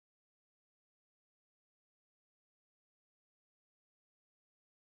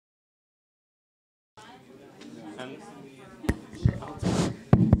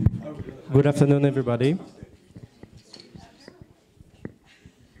Good afternoon, everybody.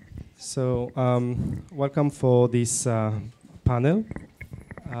 So, welcome for this panel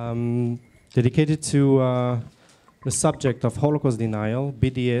dedicated to the subject of Holocaust denial,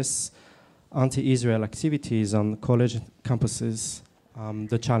 BDS, Anti-Israel Activities on college campuses,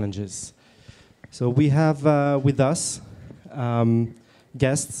 the challenges. So we have with us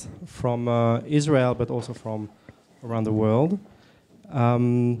guests from Israel, but also from around the world.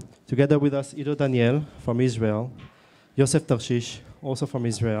 Together with us, Daniel from Israel, Yosef Tarshish, also from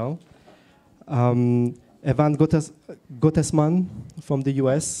Israel, Evan Gottesman from the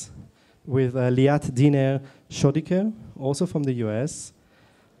US, with Liat Deener-Chodiker, also from the US,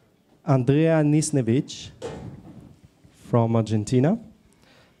 Andrea Nisnevich from Argentina,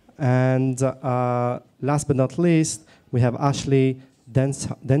 and last but not least, we have Ashley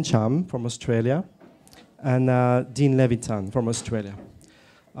Densham from Australia, and Dean Levitan from Australia.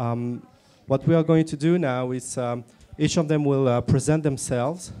 What we are going to do now is each of them will present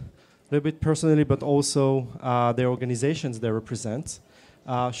themselves, a little bit personally, but also their organizations they represent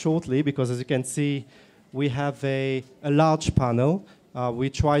shortly, because as you can see, we have a large panel. We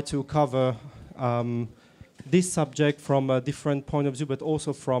try to cover this subject from a different point of view, but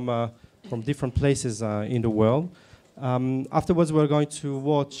also from different places in the world. Afterwards, we're going to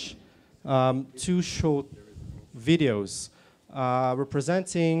watch two short videos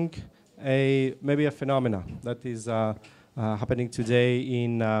representing maybe a phenomena that is happening today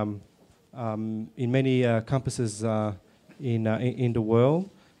in many campuses in the world.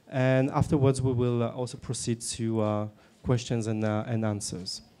 And afterwards, we will also proceed to questions and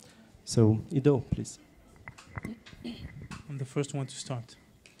answers. So, Ido, please. I'm the first one to start.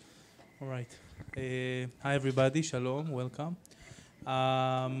 All right. Hi, everybody. Shalom. Welcome.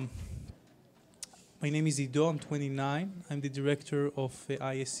 My name is Ido. I'm 29. I'm the director of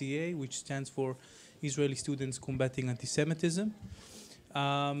ISCA, which stands for Israeli Students Combating Antisemitism.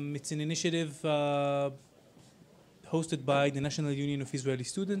 It's an initiative hosted by the National Union of Israeli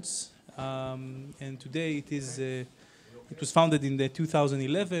Students, and today it was founded in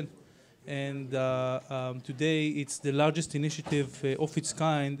 2011, and today it's the largest initiative of its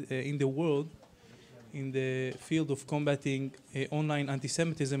kind in the world in the field of combating online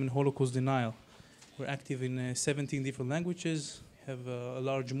anti-Semitism and Holocaust denial. We're active in 17 different languages, have a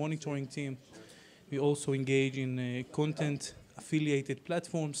large monitoring team. We also engage in content affiliated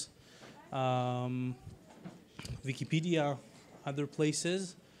platforms, Wikipedia, other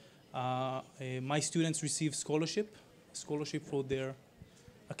places. My students receive scholarship for their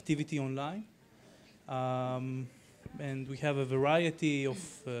activity online. And we have a variety of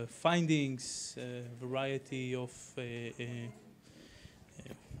findings, a variety of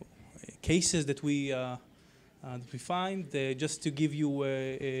cases that we find. Just to give you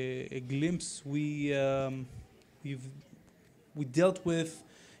a glimpse, we dealt with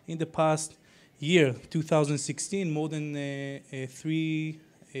in the past year, 2016, more than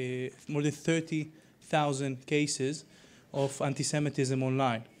 30,000 cases of anti-Semitism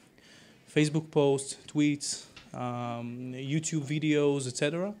online. Facebook posts, tweets, YouTube videos,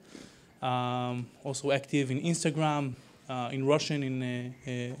 etc. Also active in Instagram, in Russian, in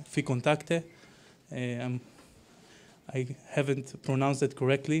Fi Kontakte. I haven't pronounced that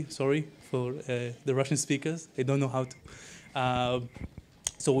correctly, sorry for the Russian speakers. I don't know how to.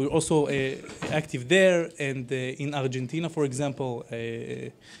 So we're also active there, and in Argentina, for example,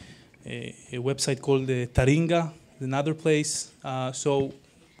 a website called Taringa, another place. So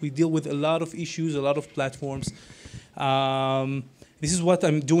we deal with a lot of issues, a lot of platforms. This is what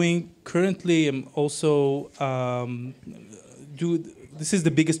I'm doing currently. I'm also this is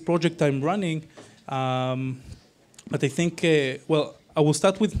the biggest project I'm running. But I think, well, I will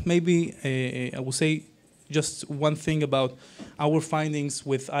start with maybe, I will say just one thing about our findings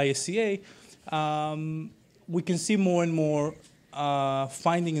with ISCA. We can see more and more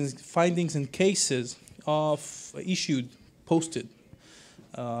findings and cases of posted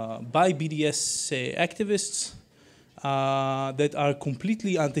by BDS activists that are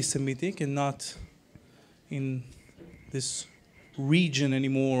completely anti-Semitic and not in this region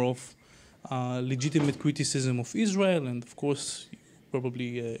anymore of legitimate criticism of Israel. And of course, you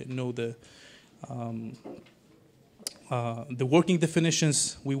probably know the working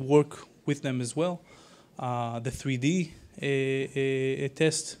definitions. We work with them as well. The 3D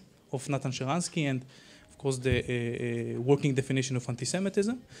test of Natan Sharansky, and of course the working definition of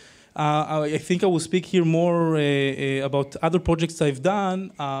anti-Semitism. I think I will speak here more about other projects I've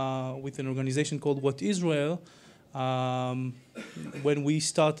done with an organization called What Israel, when we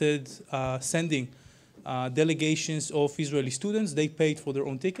started sending delegations of Israeli students. They paid for their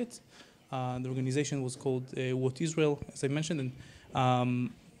own ticket. The organization was called What Israel, as I mentioned. And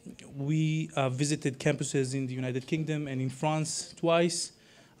we visited campuses in the United Kingdom and in France twice,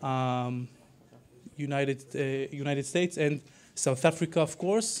 United States and South Africa, of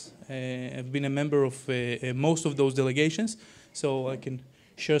course. I've been a member of most of those delegations, so I can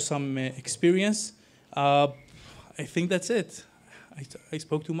share some experience. I think that's it. I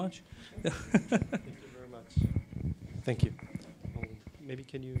spoke too much. Thank you very much. Thank you. Maybe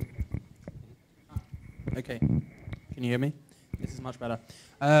can you... Okay. Can you hear me? This is much better.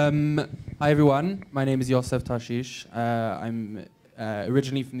 Hi, everyone. My name is Yosef Tarshish. I'm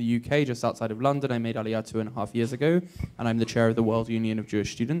originally from the UK, just outside of London. I made Aliyah 2.5 years ago, and I'm the chair of the World Union of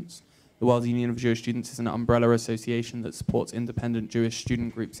Jewish Students. The World Union of Jewish Students is an umbrella association that supports independent Jewish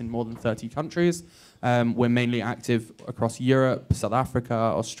student groups in more than 30 countries. We're mainly active across Europe, South Africa,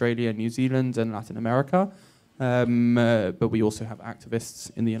 Australia, New Zealand, and Latin America. But we also have activists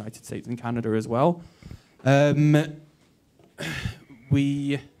in the United States and Canada as well. My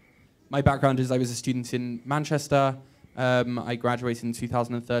background is I was a student in Manchester. I graduated in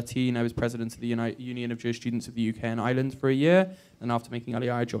 2013. I was president of the Union of Jewish Students of the UK and Ireland for a year. And after making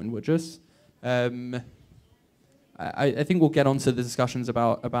Aliyah, I joined WUJS. I think we'll get on to the discussions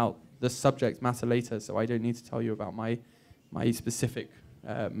about the subject matter later, so I don't need to tell you about my specific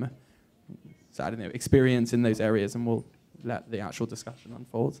experience in those areas, and we'll let the actual discussion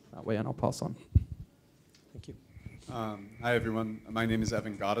unfold that way, and I'll pass on. Thank you. Hi, everyone. My name is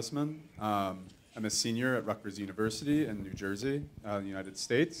Evan Gottesman. I'm a senior at Rutgers University in New Jersey, the United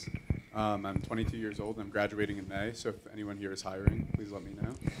States. I'm 22 years old. I'm graduating in May, so if anyone here is hiring, please let me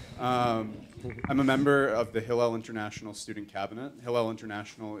know. I'm a member of the Hillel International Student Cabinet. Hillel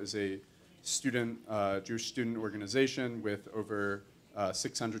International is a Jewish student organization with over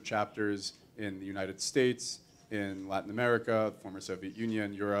 600 chapters in the United States, in Latin America, the former Soviet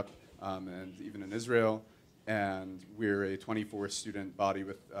Union, Europe, and even in Israel. And we're a 24-student body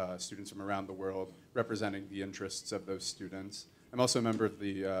with students from around the world representing the interests of those students. I'm also a member of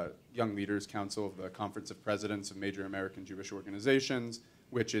the Young Leaders Council of the Conference of Presidents of Major American Jewish Organizations,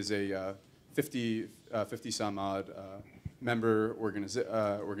 which is a 50-some-odd member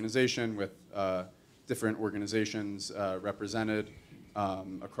organization with different organizations represented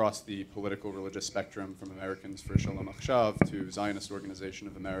across the political religious spectrum, from Americans for Shalom Achshav to Zionist Organization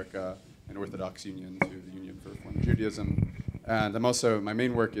of America and Orthodox Union to the Union for Reform Judaism. And I'm also, my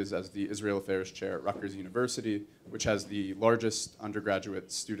main work is as the Israel Affairs Chair at Rutgers University, which has the largest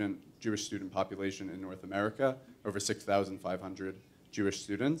undergraduate Jewish student population in North America, over 6,500 Jewish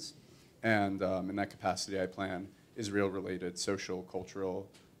students. And in that capacity, I plan Israel-related social, cultural,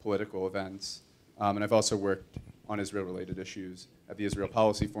 political events. And I've also worked on Israel-related issues at the Israel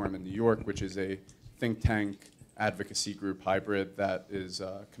Policy Forum in New York, which is a think tank advocacy group hybrid that is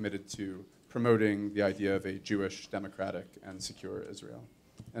committed to promoting the idea of a Jewish, democratic, and secure Israel.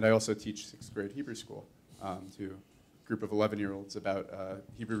 And I also teach 6th grade Hebrew school to a group of 11-year-olds about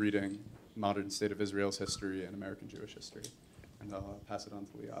Hebrew reading, modern state of Israel's history, and American Jewish history. And I'll pass it on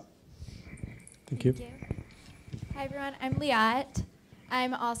to Liat. Thank you. Hi, everyone. I'm Liat.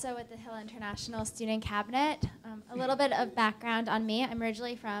 I'm also with the Hillel International Student Cabinet. A little bit of background on me. I'm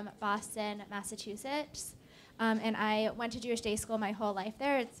originally from Boston, Massachusetts. And I went to Jewish day school my whole life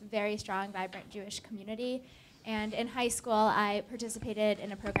there. It's a very strong, vibrant Jewish community. And in high school, I participated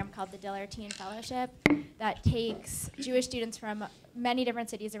in a program called the Diller Teen Fellowship that takes Jewish students from many different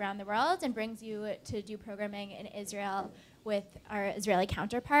cities around the world and brings you to do programming in Israel with our Israeli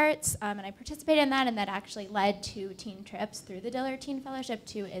counterparts. And I participated in that, and that actually led to teen trips through the Diller Teen Fellowship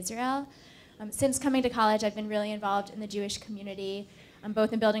to Israel. Since coming to college, I've been really involved in the Jewish community,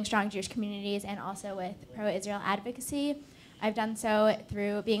 both in building strong Jewish communities and also with pro-Israel advocacy. I've done so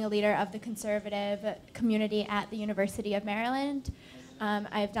through being a leader of the conservative community at the University of Maryland.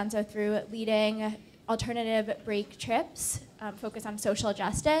 I've done so through leading alternative break trips focused on social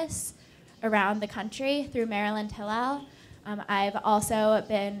justice around the country through Maryland Hillel. I've also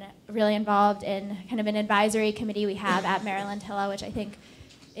been really involved in kind of an advisory committee we have at Maryland Hillel, which I think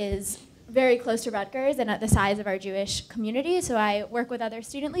is very close to Rutgers and at the size of our Jewish community. So I work with other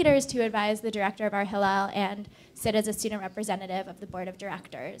student leaders to advise the director of our Hillel and sit as a student representative of the board of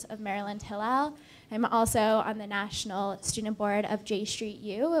directors of Maryland Hillel. I'm also on the national student board of J Street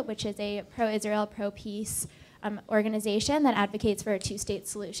U, which is a pro-Israel, pro-peace organization that advocates for a two-state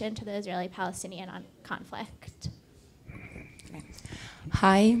solution to the Israeli-Palestinian conflict.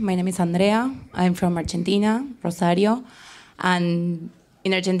 Hi, my name is Andrea. I'm from Argentina, Rosario. And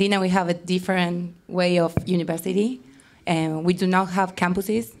in Argentina, we have a different way of university. We do not have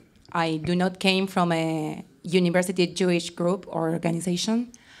campuses. I do not came from a university Jewish group or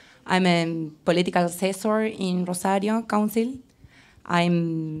organization. I'm a political assessor in Rosario Council.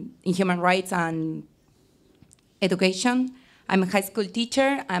 I'm in human rights and education. I'm a high school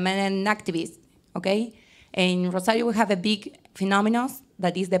teacher. I'm an activist, okay? In Rosario, we have a big phenomenon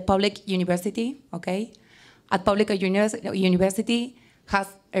that is the public university, okay? At public university has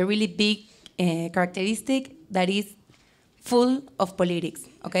a really big characteristic that is full of politics,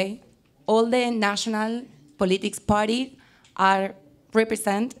 okay? All the national politics parties are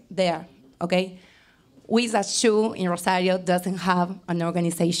represented there, okay? WUJS as SHU in Rosario doesn't have an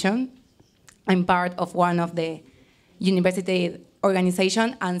organization. I'm part of one of the university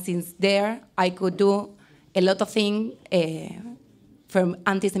organization, and since there, I could do a lot of things from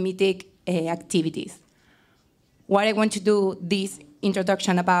anti-Semitic activities. Why I want to do this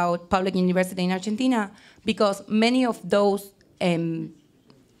introduction about public university in Argentina, because many of those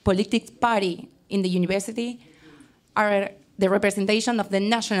politics party in the university are the representation of the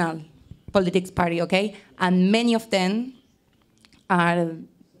national politics party, okay? And many of them are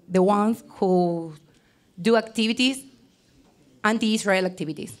the ones who do activities, anti-Israel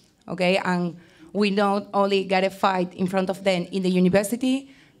activities, okay? And we not only get a fight in front of them in the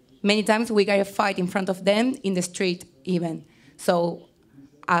university, many times we get a fight in front of them in the street even. So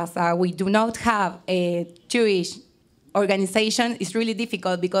as we do not have a Jewish organization, it's really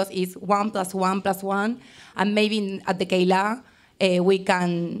difficult because it's 1 + 1 + 1, and maybe at the Kehilat we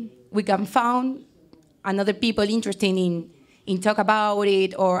can find another people interested in talk about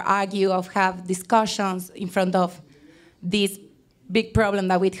it or argue or have discussions in front of this big problem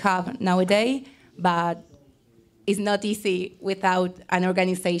that we have nowadays, but it's not easy without an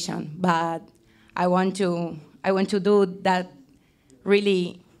organization. But I want to do that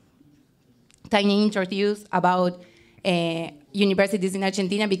really tiny introduce about universities in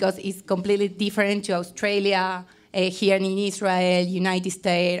Argentina, because it's completely different to Australia, here in Israel, United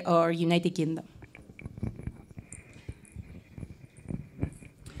States, or United Kingdom.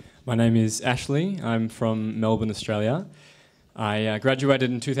 My name is Ashley. I'm from Melbourne, Australia. I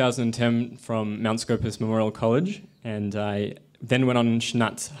graduated in 2010 from Mount Scopus Memorial College, and I then went on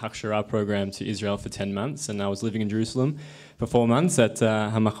Shnat Hakshara program to Israel for 10 months, and I was living in Jerusalem for 4 months at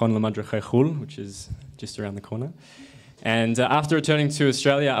Hamachon Lamadrechei Chul, which is just around the corner. And after returning to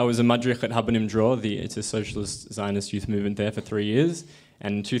Australia, I was a madrich at Habanim Dror, it's a socialist Zionist youth movement there for 3 years.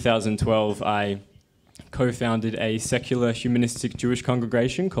 And in 2012, I co-founded a secular humanistic Jewish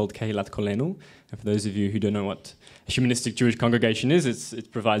congregation called Kehilat Kolenu. And for those of you who don't know what a humanistic Jewish congregation is,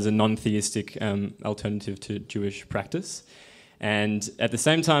 it provides a non-theistic alternative to Jewish practice. And at the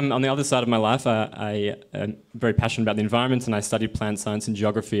same time, on the other side of my life, I am very passionate about the environment, and I studied plant science and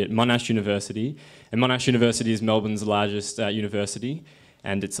geography at Monash University. And Monash University is Melbourne's largest university,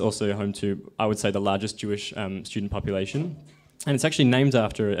 and it's also home to, I would say, the largest Jewish student population. And it's actually named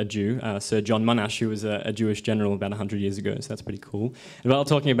after a Jew, Sir John Monash, who was a Jewish general about 100 years ago, so that's pretty cool. And while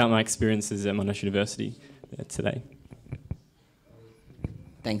talking about my experiences at Monash University today.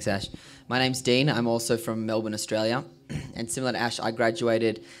 Thanks, Ash. My name's Dean. I'm also from Melbourne, Australia. And similar to Ash, I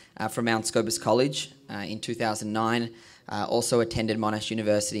graduated from Mount Scopus College in 2009. Also attended Monash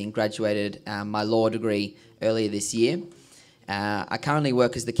University and graduated my law degree earlier this year. I currently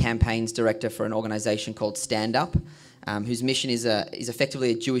work as the campaigns director for an organisation called Stand Up, whose mission is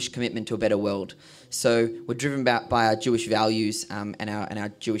effectively a Jewish commitment to a better world. So we're driven by our Jewish values and our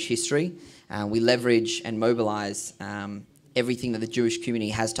Jewish history. We leverage and mobilise everything that the Jewish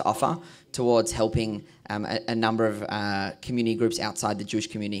community has to offer towards helping a number of community groups outside the Jewish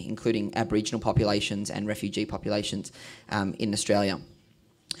community, including Aboriginal populations and refugee populations in Australia.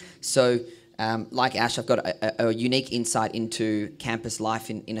 So, like Ash, I've got a unique insight into campus life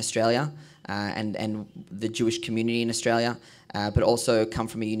in Australia and the Jewish community in Australia, but also come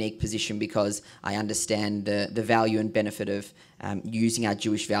from a unique position because I understand the value and benefit of using our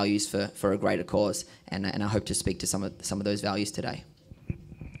Jewish values for a greater cause, and I hope to speak to some of those values today.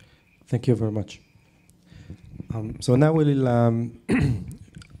 Thank you very much. So now we'll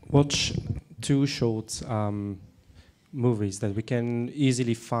watch 2 short movies that we can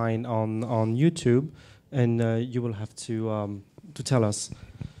easily find on YouTube, and you will have to tell us.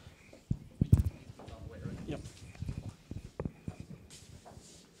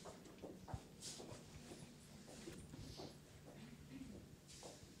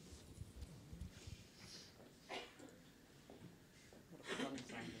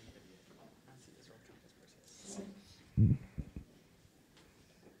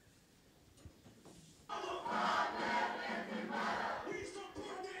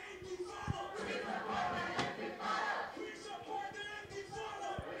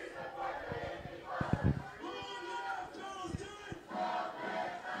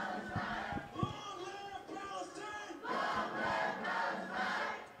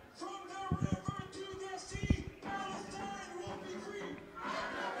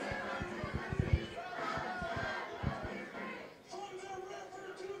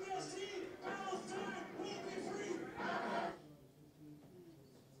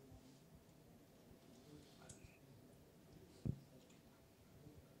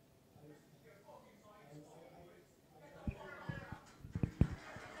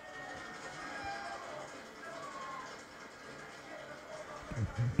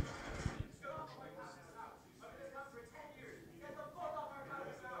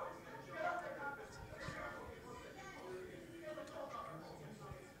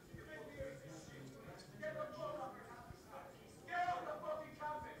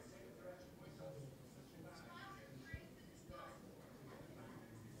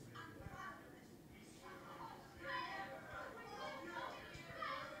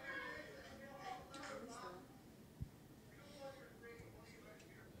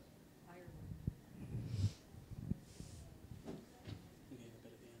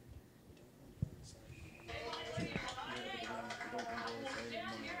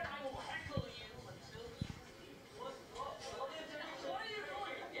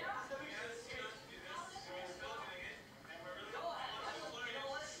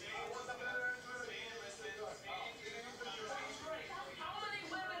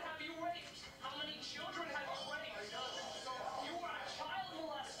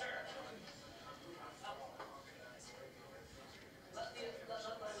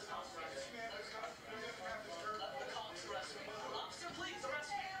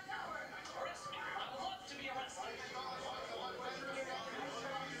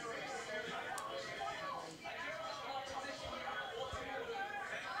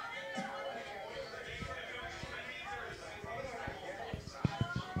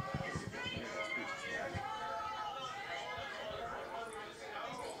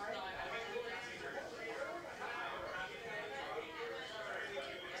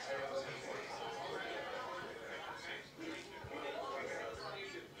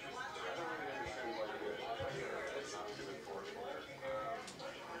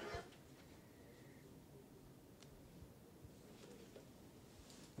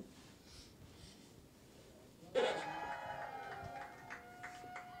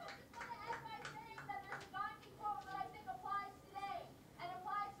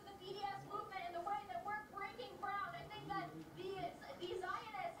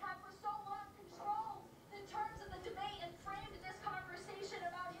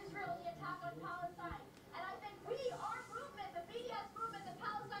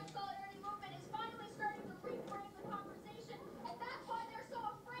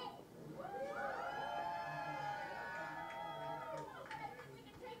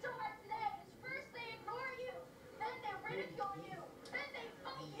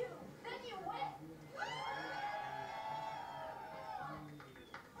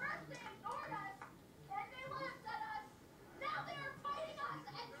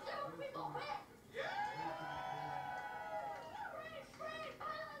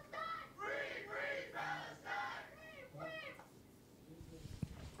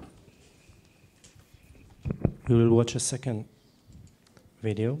 We will watch a second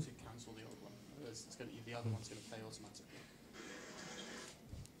video. Cancel the old one. The other one's going to play automatically.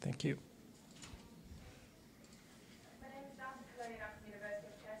 Thank you. My name is Andrea from the University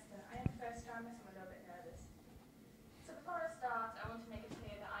of Chester. I am first timer, so I'm a little bit nervous. So before I start, I want to make it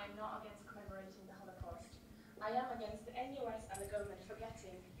clear that I am not against commemorating the Holocaust. I am against the NUS and the government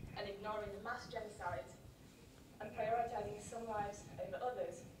forgetting and ignoring the mass genocides and prioritising some lives over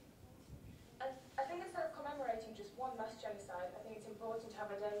others. And I think instead of commemorating just one mass genocide, I think it's important to have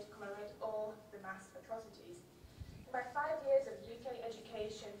a day to commemorate all the mass atrocities. In my 5 years of UK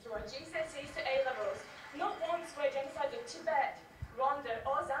education, through our GCSEs to A-levels, not once were genocides of Tibet, Rwanda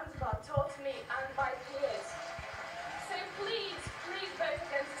or Zanzibar taught to me and my peers. So please vote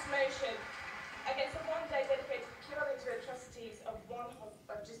against this motion, against a one day dedicated purely to atrocities of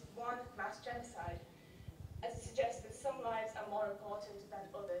just one mass genocide, as it suggests that some lives are more important than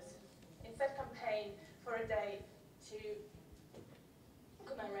others. Instead, campaign for a day to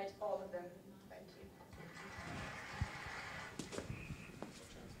commemorate all of them. Thank you.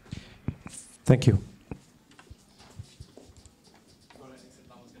 Thank you.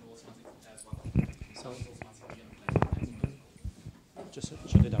 So, just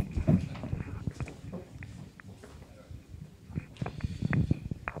shut it down.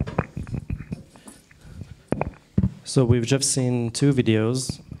 So we've just seen two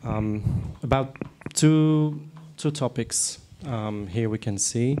videos about two topics. Here we can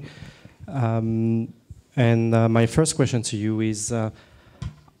see. And my first question to you is,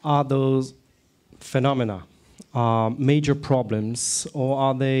 are those phenomena major problems, or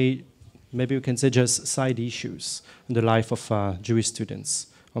are they, maybe we can say, just side issues in the life of Jewish students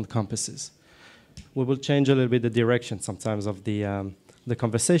on campuses? We will change a little bit the direction sometimes of the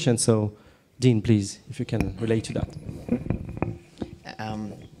conversation. So, Dean, please, if you can relate to that.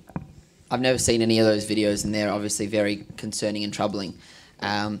 I've never seen any of those videos, and they're obviously very concerning and troubling.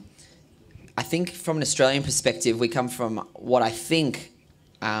 I think from an Australian perspective, we come from what I think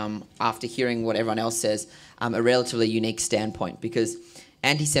after hearing what everyone else says, a relatively unique standpoint, because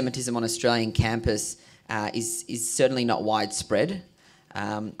anti-Semitism on Australian campus is certainly not widespread.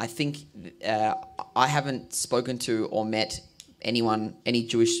 I think I haven't spoken to or met any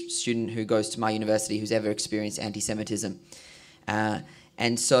Jewish student who goes to my university who's ever experienced anti-Semitism.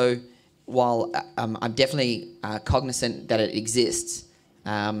 And so while I'm definitely cognizant that it exists,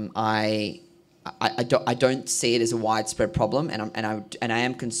 I don't see it as a widespread problem, and I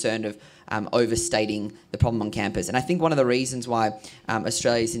am concerned of overstating the problem on campus. And I think one of the reasons why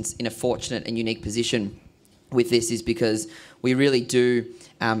Australia is in a fortunate and unique position with this is because we really do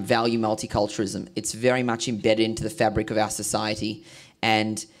value multiculturalism. It's very much embedded into the fabric of our society,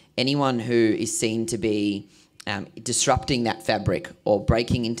 and anyone who is seen to be disrupting that fabric or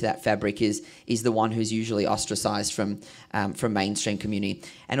breaking into that fabric is the one who's usually ostracized from mainstream community.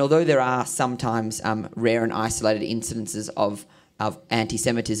 And although there are sometimes rare and isolated incidences of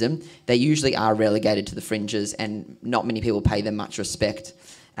anti-Semitism, they usually are relegated to the fringes, and not many people pay them much respect.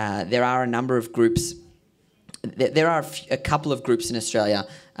 There are a number of groups. There are a couple of groups in Australia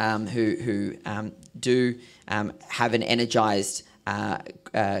who do have an energised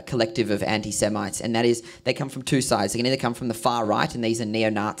collective of anti-Semites, and that is, they come from two sides. They can either come from the far right, and these are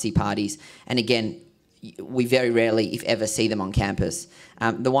neo-Nazi parties, and again, we very rarely, if ever, see them on campus.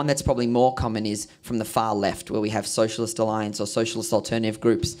 The one that's probably more common is from the far left, where we have Socialist Alliance or Socialist Alternative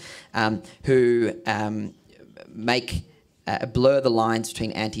groups who make blur the lines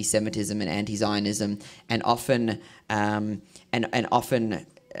between anti-Semitism and anti-Zionism, and often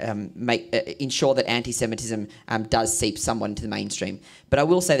ensure that anti-Semitism does seep somewhat into the mainstream. But I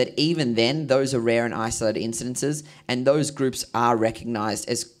will say that even then, those are rare and isolated incidences, and those groups are recognised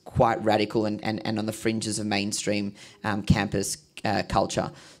as quite radical and on the fringes of mainstream campus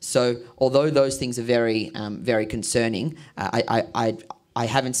culture. So although those things are very, very concerning, I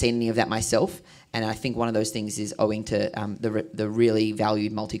haven't seen any of that myself. And I think one of those things is owing to the really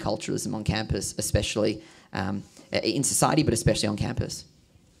valued multiculturalism on campus, especially in society, but especially on campus.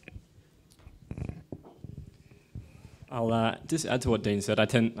 I'll just add to what Dean said. I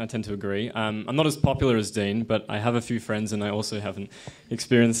tend to agree. I'm not as popular as Dean, but I have a few friends, and I also haven't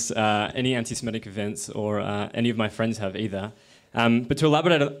experienced any anti-Semitic events, or any of my friends have either. But to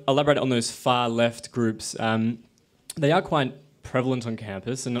elaborate on those far left groups, they are quite prevalent on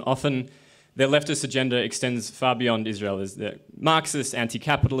campus, and often their leftist agenda extends far beyond Israel. As they're Marxist,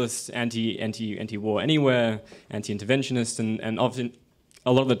 anti-capitalist, anti-war anywhere, anti-interventionist, and often,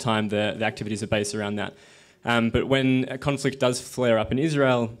 a lot of the time, the activities are based around that. But when a conflict does flare up in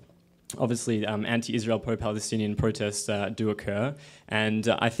Israel, obviously anti-Israel, pro-Palestinian protests do occur, and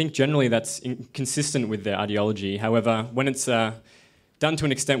I think generally that's consistent with their ideology. However, when it's done to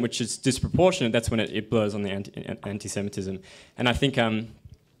an extent which is disproportionate, that's when it blurs on the anti-Semitism. And I think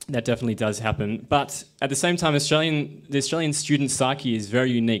that definitely does happen. But at the same time, the Australian student psyche is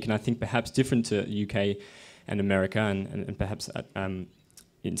very unique, and I think perhaps different to the UK and America, and perhaps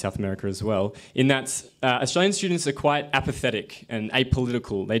in South America as well, in that Australian students are quite apathetic and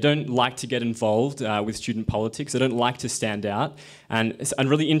apolitical. They don't like to get involved with student politics. They don't like to stand out. And a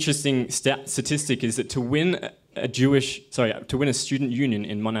really interesting statistic is that to win a student union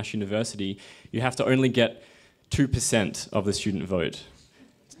in Monash University, you have to only get 2% of the student vote.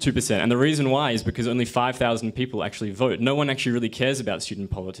 2%. And the reason why is because only 5,000 people actually vote. No one actually really cares about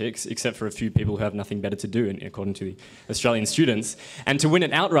student politics, except for a few people who have nothing better to do, according to the Australian students. And to win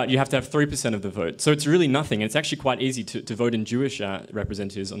it outright, you have to have 3% of the vote. So it's really nothing. It's actually quite easy to vote in Jewish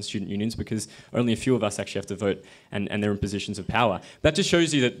representatives on student unions, because only a few of us actually have to vote, and they're in positions of power. That just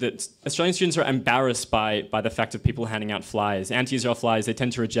shows you that Australian students are embarrassed by the fact of people handing out flyers. Anti-Israel flyers, they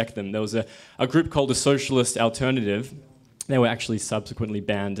tend to reject them. There was a group called the Socialist Alternative. They were actually subsequently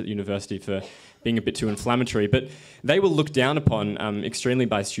banned at the university for being a bit too inflammatory, but they were looked down upon extremely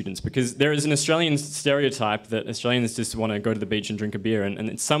by students, because there is an Australian stereotype that Australians just want to go to the beach and drink a beer, and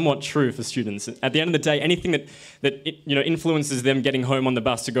it's somewhat true for students. At the end of the day, anything that influences them getting home on the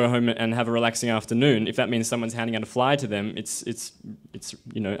bus to go home and have a relaxing afternoon, if that means someone's handing out a flyer to them, it's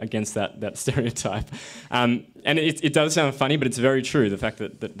against that stereotype. And it does sound funny, but it's very true, the fact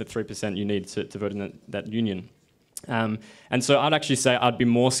that 3% you need to vote in that union. And so I'd actually say I'd be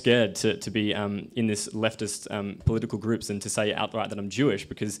more scared to be in this leftist political groups than to say outright that I'm Jewish,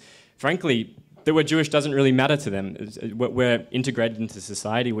 because frankly, that we're Jewish doesn't really matter to them. We're integrated into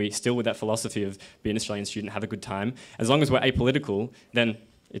society. We still, with that philosophy of be an Australian student, have a good time. As long as we're apolitical, then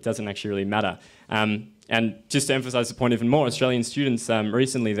it doesn't actually really matter. And just to emphasise the point even more, Australian students,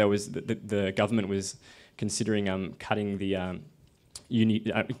 recently there was the government was considering cutting the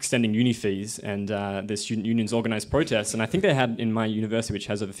extending uni fees, and the student unions organised protests. And I think they had, in my university, which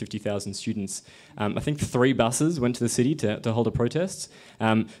has over 50,000 students, I think 3 buses went to the city to hold a protest.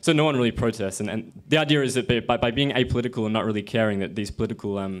 So no one really protests. And the idea is that by being apolitical and not really caring, that these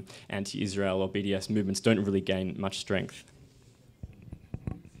political anti-Israel or BDS movements don't really gain much strength.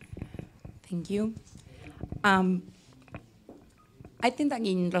 Thank you. I think that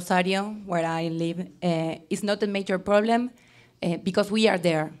in Rosario, where I live, it's not a major problem because we are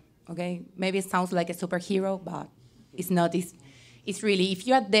there, okay? Maybe it sounds like a superhero, but it's not. It's really, if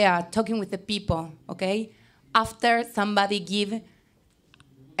you are there talking with the people, okay, after somebody give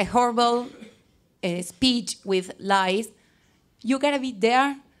a horrible speech with lies, you gotta be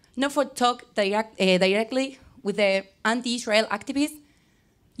there, not for talk directly with the anti-Israel activists.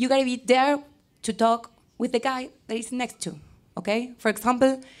 You gotta be there to talk with the guy that is next to. Okay. For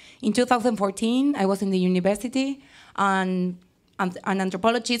example, in 2014, I was in the university, and an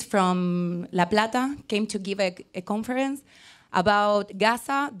anthropologist from La Plata came to give a conference about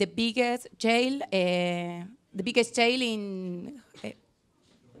Gaza, the biggest jail in.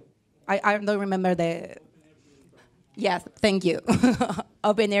 I don't remember the. Yes, thank you.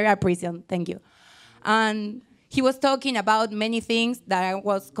 Open area prison. Thank you. And he was talking about many things that I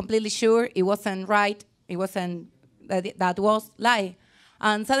was completely sure it wasn't right. It wasn't. That was lie.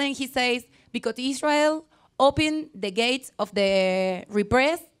 And suddenly he says, because Israel opened the gates of the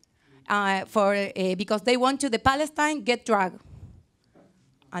repressed because they want to the Palestine get dragged.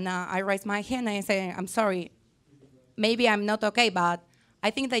 And I raise my hand and I say, I'm sorry, maybe I'm not okay, but I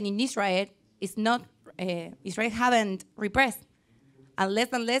think that in Israel, it's not, Israel haven't repressed, unless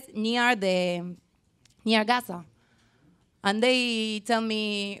near Gaza. And they tell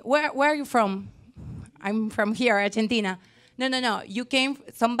me, where are you from? I'm from here, Argentina. No. You came.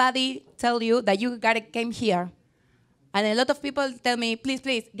 Somebody tell you that you came here, and a lot of people tell me, please,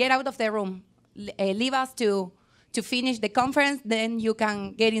 get out of the room. Leave us to finish the conference. Then you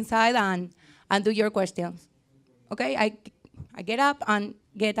can get inside and do your questions. Okay, I get up and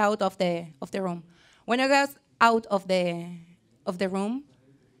get out of the room. When I was out of the room,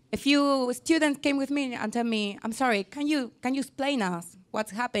 a few students came with me and told me, I'm sorry, can you explain us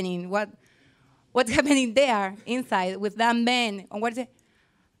what's happening? What's happening there inside with that man? And what is it?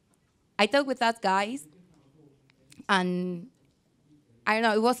 I talked with that guys, and I don't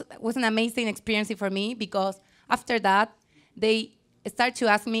know, it was an amazing experience for me, because after that, they start to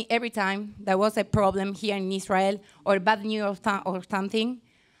ask me every time there was a problem here in Israel or bad news or something,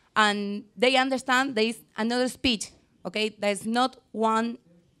 and they understand there is another speech, okay? There's not one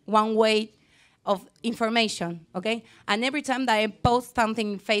way of information, okay? And every time that I post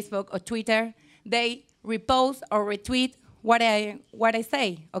something in Facebook or Twitter, they repost or retweet what I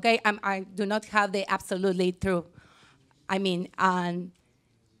say, okay? I do not have the absolutely true. I mean, and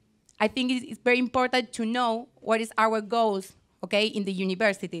I think it's very important to know what is our goals, okay, in the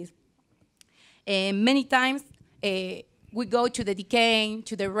universities. Many times, we go to the decane,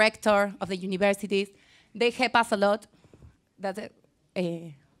 to the rector of the universities. They help us a lot.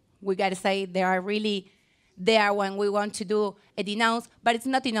 We gotta say they are really there when we want to do a denounce, but it's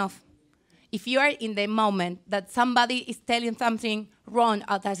not enough. If you are in the moment that somebody is telling something wrong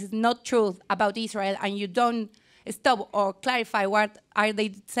or that is not true about Israel, and you don't stop or clarify what are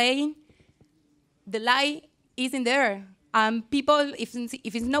they saying, the lie is in there. People, if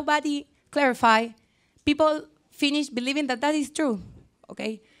it's nobody clarify, people finish believing that is true,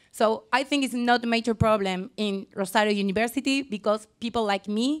 okay? So I think it's not a major problem in Rosario University, because people like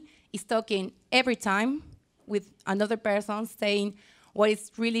me is talking every time with another person saying what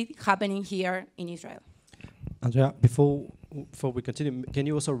is really happening here in Israel. Andrea, before we continue, can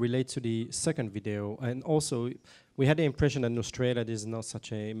you also relate to the second video? And also, we had the impression that in Australia this is not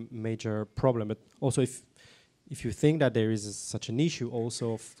such a major problem, but also if you think that there is such an issue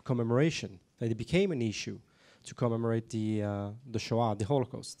also of commemoration, that it became an issue to commemorate the Shoah, the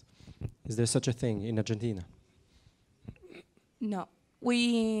Holocaust. Is there such a thing in Argentina? No,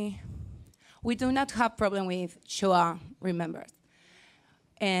 we do not have problem with Shoah remembrance.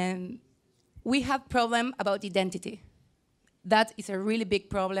 And we have problem about identity. That is a really big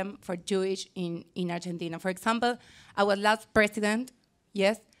problem for Jewish in Argentina. For example, our last president,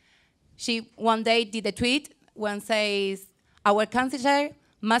 yes, she one day did a tweet when says, our chancellor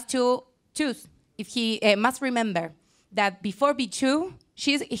must choose, if he must remember that before be Jew,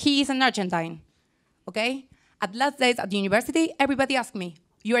 he is an Argentine, okay? At last days at the university, everybody asked me,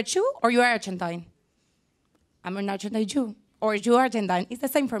 you are Jew or you are Argentine? I'm an Argentine Jew, or you are Argentine, it's the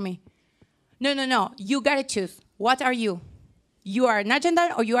same for me. No, you gotta choose. What are you? You are an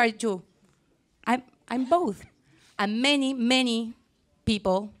Argentine or you are a Jew? I'm both. And many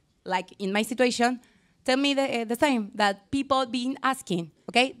people, like in my situation, tell me the same, that people been asking,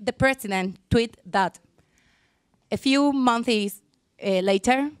 okay? The president tweet that. A few months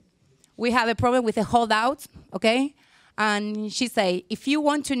later, we have a problem with the holdout, okay? And she say, if you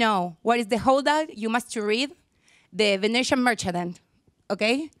want to know what is the holdout, you must read the Venetian Merchant,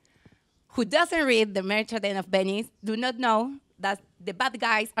 okay? Who doesn't read the Merchant of Venice do not know that the bad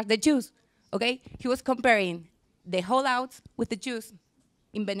guys are the Jews, okay? He was comparing the holdouts with the Jews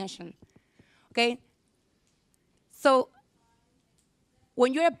in Venetian, okay? So when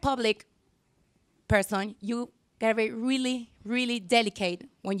you're a public person, you gotta be really, really delicate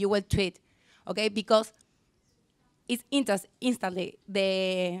when you will tweet, okay? Because it's instantly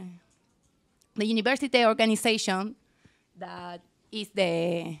the university organization that is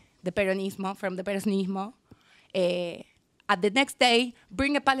the Peronismo, from the Peronismo, at the next day,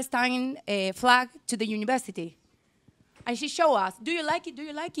 bring a Palestine flag to the university. And she show us, do you like it? Do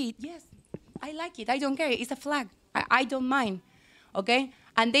you like it? Yes, I like it. I don't care. It's a flag. I don't mind, okay?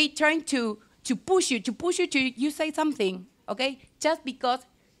 And they trying to push you to you say something, okay? Just because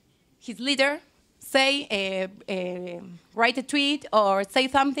his leader say, write a tweet or say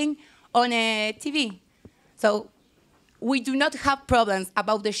something on a TV. So we do not have problems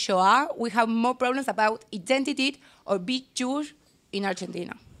about the Shoah. We have more problems about identity or be Jewish in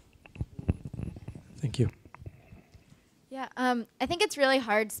Argentina. Thank you. Yeah, I think it's really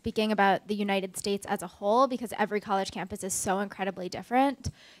hard speaking about the United States as a whole because every college campus is so incredibly different.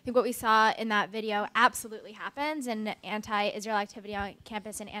 I think what we saw in that video absolutely happens, and anti-Israel activity on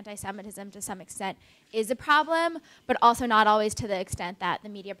campus and anti-Semitism to some extent is a problem, but also not always to the extent that the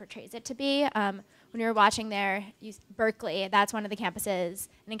media portrays it to be. When you were watching there, Berkeley, that's one of the campuses,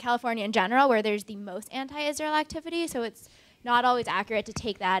 and in California in general, where there's the most anti-Israel activity, so it's not always accurate to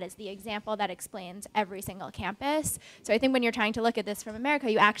take that as the example that explains every single campus. So I think when you're trying to look at this from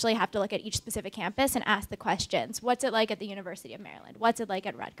America, you actually have to look at each specific campus and ask the questions. What's it like at the University of Maryland? What's it like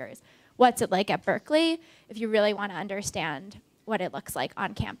at Rutgers? What's it like at Berkeley? If you really want to understand what it looks like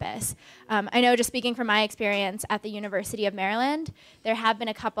on campus. I know, just speaking from my experience at the University of Maryland, there have been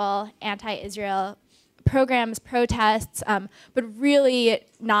a couple anti-Israel programs, protests, but really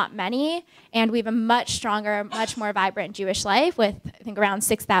not many. And we have a much stronger, much more vibrant Jewish life with, I think, around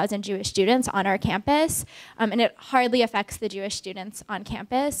 6,000 Jewish students on our campus. And it hardly affects the Jewish students on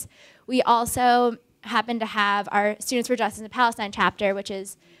campus. We also happen to have our Students for Justice in Palestine chapter, which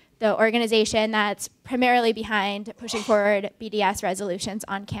is the organization that's primarily behind pushing forward BDS resolutions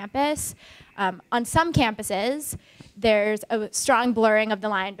on campus. On some campuses, there's a strong blurring of the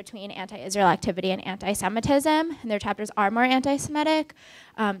line between anti-Israel activity and anti-Semitism, and their chapters are more anti-Semitic.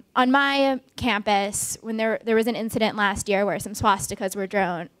 On my campus, when there was an incident last year where some swastikas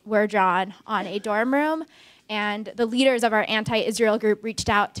were drawn on a dorm room, and the leaders of our anti-Israel group reached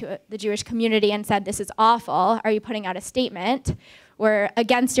out to the Jewish community and said, "This is awful. Are you putting out a statement? We're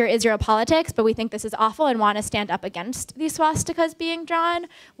against your Israel politics, but we think this is awful and want to stand up against these swastikas being drawn.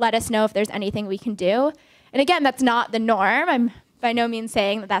 Let us know if there's anything we can do." And again, that's not the norm. I'm by no means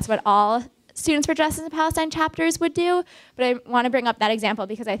saying that that's what all Students for Justice in Palestine chapters would do, but I want to bring up that example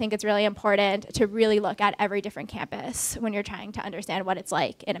because I think it's really important to really look at every different campus when you're trying to understand what it's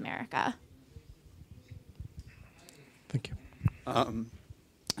like in America. Thank you.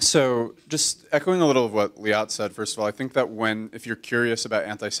 So just echoing a little of what Liat said, first of all, I think that if you're curious about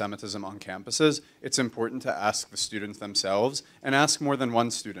anti-Semitism on campuses, it's important to ask the students themselves and ask more than one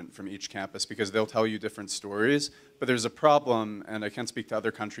student from each campus because they'll tell you different stories. But there's a problem, and I can't speak to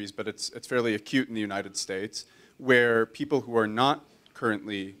other countries, but it's fairly acute in the United States, where people who are not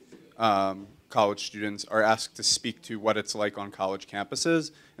currently college students are asked to speak to what it's like on college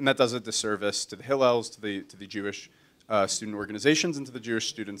campuses, and that does a disservice to the Hillels, to the Jewish student organizations, and to the Jewish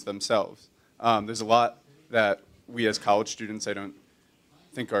students themselves. There's a lot that we as college students, I don't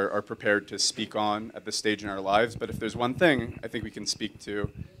think are prepared to speak on at this stage in our lives, but if there's one thing I think we can speak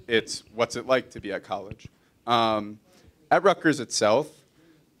to, it's what's it like to be at college. At Rutgers itself,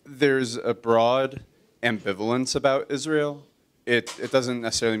 there's a broad ambivalence about Israel. It doesn't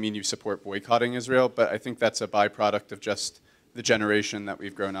necessarily mean you support boycotting Israel, but I think that's a byproduct of just the generation that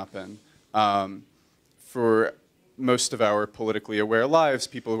we've grown up in. For most of our politically aware lives,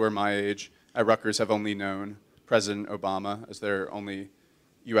 people who are my age at Rutgers have only known President Obama as their only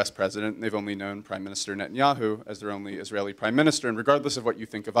US president, and they've only known Prime Minister Netanyahu as their only Israeli prime minister, and regardless of what you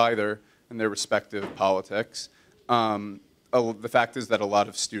think of either and their respective politics, the fact is that a lot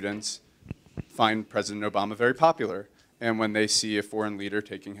of students find President Obama very popular, and when they see a foreign leader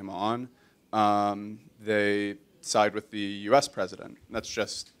taking him on, they side with the US president. That's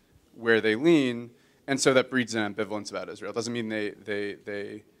just where they lean. And so that breeds an ambivalence about Israel. It doesn't mean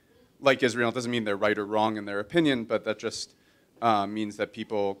they like Israel. It doesn't mean they're right or wrong in their opinion, but that just means that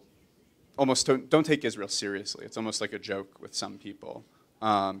people almost don't take Israel seriously. It's almost like a joke with some people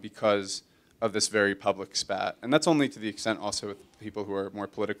because of this very public spat. And that's only to the extent also with people who are more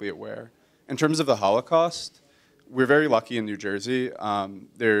politically aware. In terms of the Holocaust, we're very lucky in New Jersey.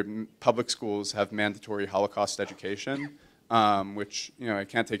 Their public schools have mandatory Holocaust education, which I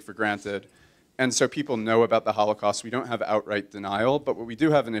can't take for granted. And so people know about the Holocaust. We don't have outright denial, but what we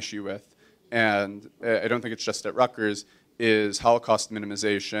do have an issue with, and I don't think it's just at Rutgers, is Holocaust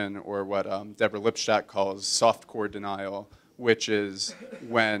minimization, or what Deborah Lipstadt calls softcore denial, which is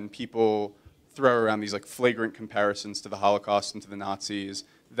when people throw around these like flagrant comparisons to the Holocaust and to the Nazis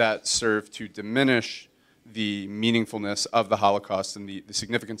that serve to diminish the meaningfulness of the Holocaust and the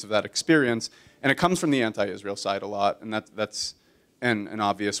significance of that experience. And it comes from the anti-Israel side a lot, and that's an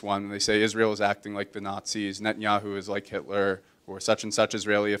obvious one. They say Israel is acting like the Nazis, Netanyahu is like Hitler, or such and such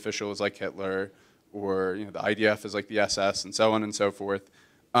Israeli official is like Hitler, or the IDF is like the SS, and so on and so forth.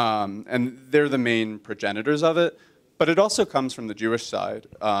 And they're the main progenitors of it. But it also comes from the Jewish side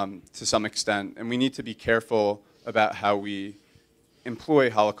to some extent, and we need to be careful about how we employ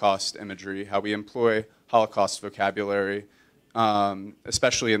Holocaust imagery, how we employ Holocaust vocabulary,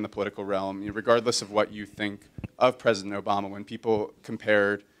 especially in the political realm. Regardless of what you think of President Obama, when people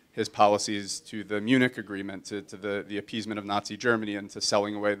compared his policies to the Munich Agreement, to the appeasement of Nazi Germany, and to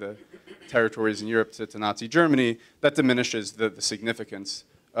selling away the territories in Europe to Nazi Germany, that diminishes the significance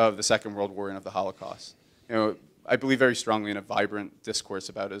of the Second World War and of the Holocaust. I believe very strongly in a vibrant discourse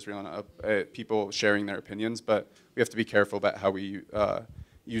about Israel and people sharing their opinions, but we have to be careful about how we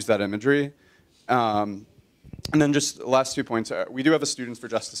use that imagery. And then just the last 2 points. We do have a Students for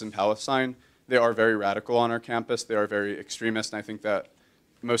Justice in Palestine. They are very radical on our campus. They are very extremist, and I think that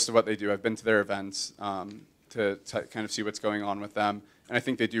most of what they do, I've been to their events to kind of see what's going on with them, and I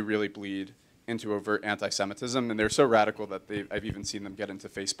think they do really bleed into overt anti-Semitism, and they're so radical that I've even seen them get into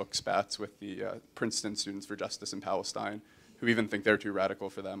Facebook spats with the Princeton Students for Justice in Palestine, who even think they're too radical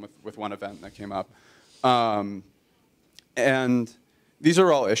for them with one event that came up. And these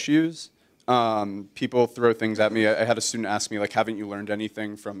are all issues. People throw things at me. I had a student ask me, like, haven't you learned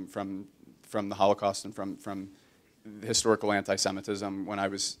anything from the Holocaust and from historical anti-Semitism when I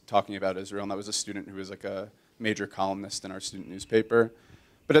was talking about Israel? And that was a student who was like a major columnist in our student newspaper.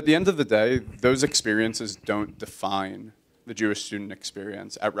 But at the end of the day, those experiences don't define the Jewish student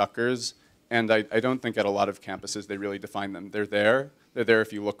experience at Rutgers, and I don't think at a lot of campuses they really define them. They're there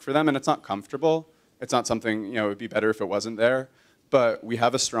if you look for them, and it's not comfortable. It's not something, it would be better if it wasn't there. But we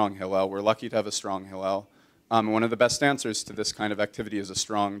have a strong Hillel. We're lucky to have a strong Hillel. One of the best answers to this kind of activity is a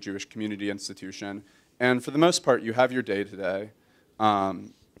strong Jewish community institution. And for the most part, you have your day-to-day,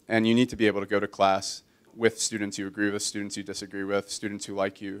 and you need to be able to go to class with students you agree with, students you disagree with, students who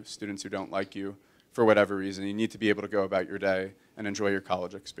like you, students who don't like you, for whatever reason. You need to be able to go about your day and enjoy your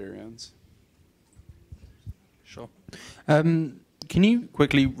college experience. Sure. Can you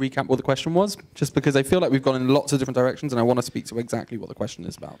quickly recap what the question was? Just because I feel like we've gone in lots of different directions, and I want to speak to exactly what the question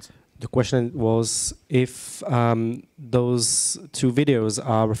is about. The question was if those two videos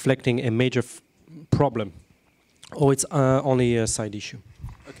are reflecting a major problem, or it's only a side issue.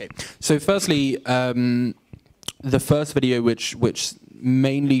 Okay. So firstly, the first video, which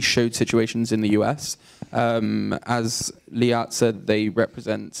mainly showed situations in the US, as Liat said, they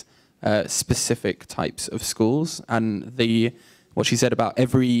represent specific types of schools, and what she said about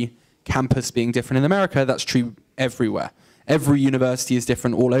every campus being different in America, that's true everywhere. Every university is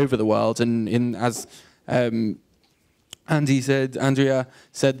different all over the world, and as Andrea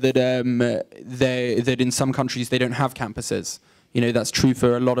said that in some countries they don't have campuses. That's true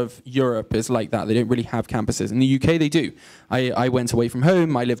for a lot of Europe is like that. They don't really have campuses. In the UK, they do. I went away from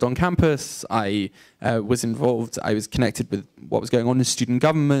home. I lived on campus. I was involved. I was connected with what was going on in student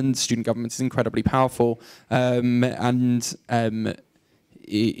government. Student government is incredibly powerful. It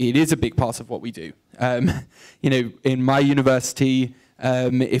is a big part of what we do. In my university,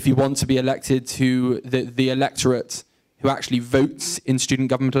 if you want to be elected to the electorate who actually votes in student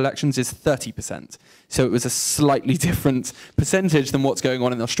government elections is 30%. So it was a slightly different percentage than what's going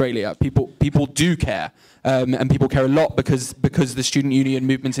on in Australia. People do care, and people care a lot because the student union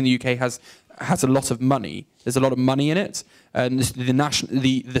movement in the UK has a lot of money There's a lot of money in it.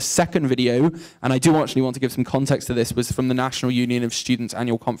 The second video, and I do actually want to give some context to this, was from the National Union of Students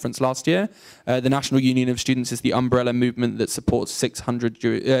annual conference last year. The National Union of Students is the umbrella movement that supports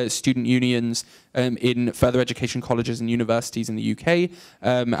 600 student unions in further education colleges and universities in the UK.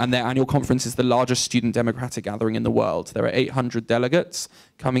 And their annual conference is the largest student democratic gathering in the world. There are 800 delegates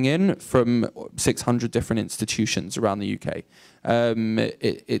coming in from 600 different institutions around the UK.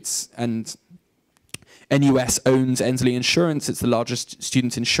 NUS owns Ensley Insurance. It's the largest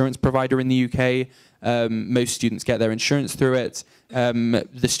student insurance provider in the UK. Most students get their insurance through it.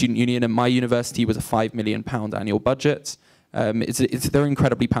 The student union at my university was a £5 million annual budget. They're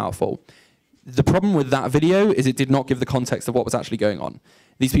incredibly powerful. The problem with that video is it did not give the context of what was actually going on.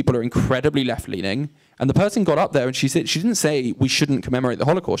 These people are incredibly left-leaning, and the person got up there and she didn't say we shouldn't commemorate the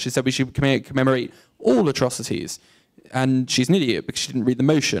Holocaust. She said we should commemorate all atrocities. And she's an idiot because she didn't read the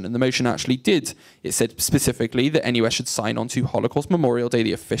motion, and the motion actually did. It said specifically that NUS should sign on to Holocaust Memorial Day,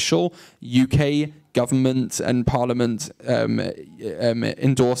 the official UK government and parliament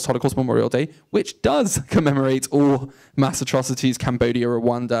endorsed Holocaust Memorial Day, which does commemorate all mass atrocities, Cambodia,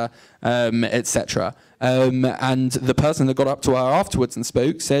 Rwanda, etc. And the person that got up to her afterwards and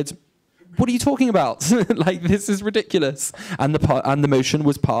spoke said, "What are you talking about? Like, this is ridiculous." And the motion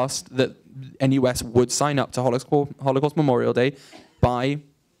was passed that NUS would sign up to Holocaust Memorial Day by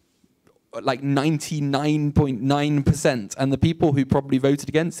like 99.9%. And the people who probably voted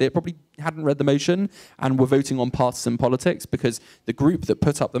against it probably hadn't read the motion and were voting on partisan politics, because the group that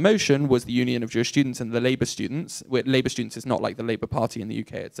put up the motion was the Union of Jewish Students and the Labour Students. Labour Students is not like the Labour Party in the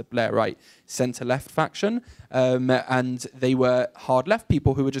UK. It's a Blairite centre-left faction. And they were hard-left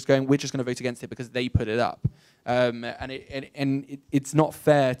people who were just going, we're just going to vote against it because they put it up. It's not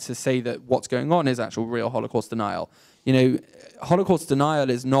fair to say that what's going on is actual real Holocaust denial. You know, Holocaust denial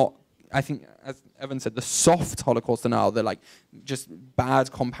is not, I think, as Evan said, the soft Holocaust denial, the like just bad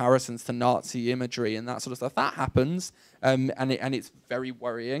comparisons to Nazi imagery and that sort of stuff. That happens, and it's very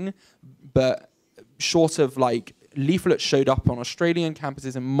worrying. But short of like leaflets showed up on Australian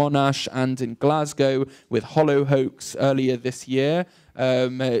campuses in Monash and in Glasgow with hollow hoax earlier this year,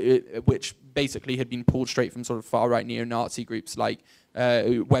 which basically had been pulled straight from sort of far-right neo-Nazi groups like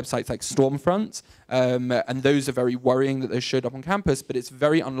websites like Stormfront, and those are very worrying that they showed up on campus, but it's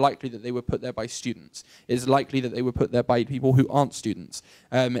very unlikely that they were put there by students. It's likely that they were put there by people who aren't students.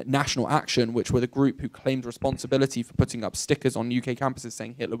 National Action, which were the group who claimed responsibility for putting up stickers on UK campuses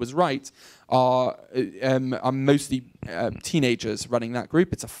saying Hitler was right, are mostly teenagers running that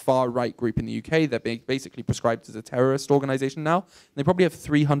group. It's a far-right group in the UK. They're being basically prescribed as a terrorist organisation now. They probably have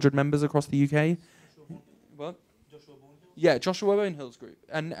 300 members across the UK. What? Yeah, Joshua Bonehill's group,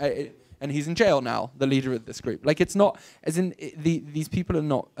 and he's in jail now, the leader of this group. Like, it's not, as in these people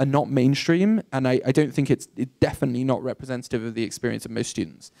are not mainstream, and I don't think it's definitely not representative of the experience of most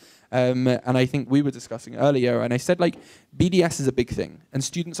students. And I think we were discussing earlier, and I said like BDS is a big thing, and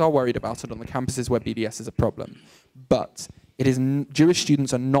students are worried about it on the campuses where BDS is a problem, but it is Jewish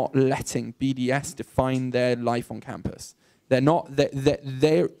students are not letting BDS define their life on campus. They're not.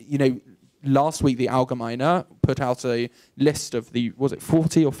 They're you know. Last week, the Allgemeine put out a list of the, was it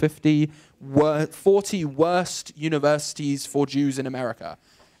 40 or 50, 40 worst universities for Jews in America.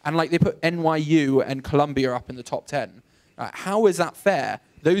 And like they put NYU and Columbia up in the top 10. How is that fair?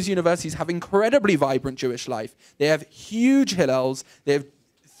 Those universities have incredibly vibrant Jewish life. They have huge Hillels. They have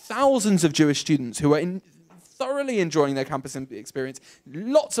thousands of Jewish students who are thoroughly enjoying their campus experience,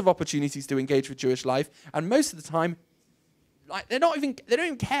 lots of opportunities to engage with Jewish life, and most of the time, like, they don't even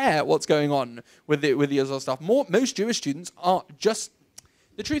care what's going on with the Israel stuff. Most Jewish students are just.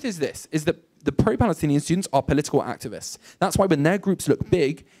 The truth is this: is that the pro-Palestinian students are political activists. That's why when their groups look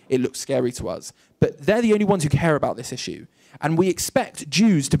big, it looks scary to us. But they're the only ones who care about this issue, and we expect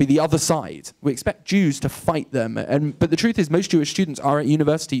Jews to be the other side. We expect Jews to fight them. But the truth is, most Jewish students are at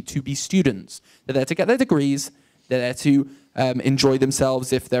university to be students. They're there to get their degrees. They're there to enjoy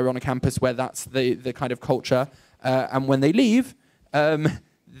themselves if they're on a campus where that's the kind of culture. And when they leave,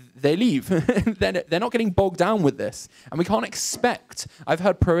 they leave. They're not getting bogged down with this. And we can't expect... I've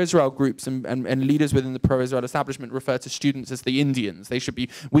heard pro-Israel groups and leaders within the pro-Israel establishment refer to students as the Indians.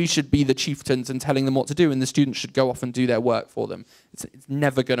 We should be the chieftains and telling them what to do, and the students should go off and do their work for them. It's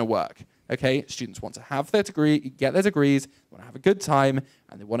never going to work. Okay? Students want to have their degree, get their degrees, want to have a good time,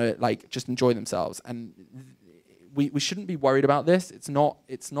 and they want to like just enjoy themselves. And we shouldn't be worried about this. It's not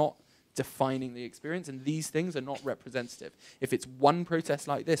defining the experience, and these things are not representative. If it's one protest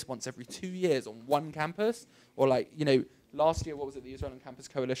like this once every 2 years on one campus, or like, you know, last year, what was it? The Israel on Campus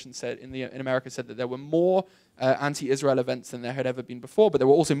Coalition said in America said that there were more anti-Israel events than there had ever been before, but there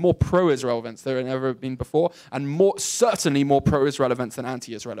were also more pro-Israel events than there had ever been before, and certainly more pro-Israel events than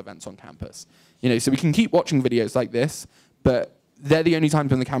anti-Israel events on campus. So we can keep watching videos like this, but they're the only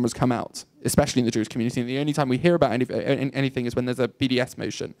times when the cameras come out, especially in the Jewish community. And the only time we hear about anything is when there's a BDS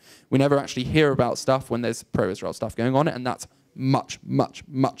motion. We never actually hear about stuff when there's pro-Israel stuff going on, and that's much, much,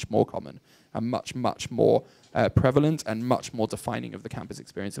 much more common and much, much more prevalent and much more defining of the campus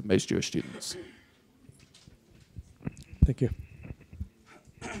experience of most Jewish students. Thank you.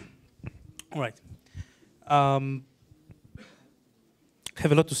 All right. I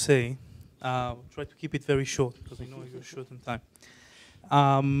have a lot to say. I'll try to keep it very short because I know you're short on time.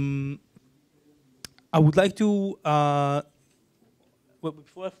 I would like to, well,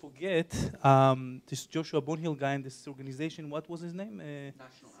 before I forget, this Joshua Bonhill guy in this organization, what was his name?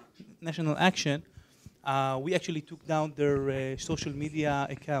 National Action. We actually took down their social media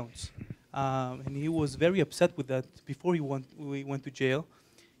accounts. And he was very upset with that before we went to jail.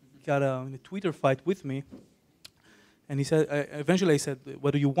 He got in a Twitter fight with me. And he said, eventually I said,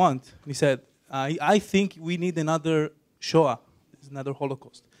 what do you want? And he said, I think we need another Shoah, another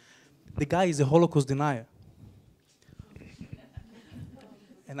Holocaust. The guy is a Holocaust denier.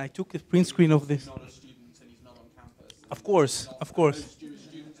 And I took a print screen of this. He's not a student and he's not on campus. Of course, of course. Most Jewish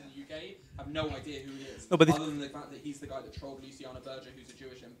students in the UK have no idea who he is, no, but other than the fact that he's the guy that trolled Luciana Berger, who's a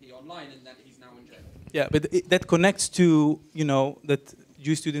Jewish MP online, and that he's now in jail. Yeah, but that connects to, that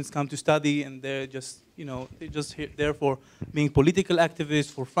Jewish students come to study and they're just, they're just there for being political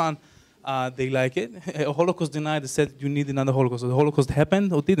activists, for fun. They like it. A Holocaust denier said you need another Holocaust. So the Holocaust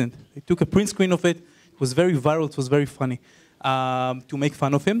happened or didn't. They took a print screen of it. It was very viral. It was very funny to make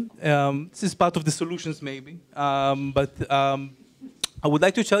fun of him. This is part of the solutions maybe. But I would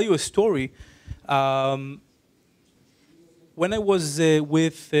like to tell you a story. When I was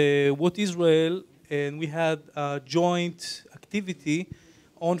with WUJS Israel and we had a joint activity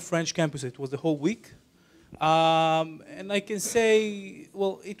on French campus, it was the whole week. And I can say,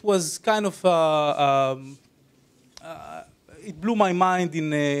 well, it was kind of, it blew my mind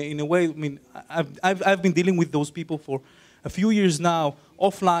in a way. I mean, I've been dealing with those people for a few years now,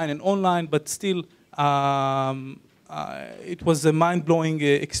 offline and online, but still, it was a mind-blowing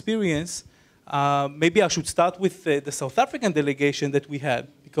experience. Maybe I should start with the South African delegation that we had,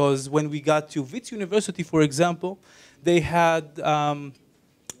 because when we got to WITS University, for example, they had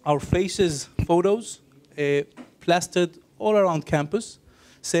our faces, photos, plastered all around campus,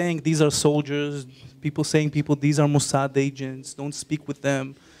 saying these are soldiers, people saying these are Mossad agents, don't speak with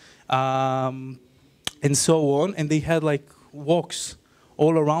them, and so on. And they had like walks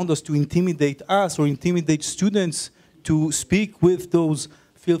all around us to intimidate us or intimidate students to speak with those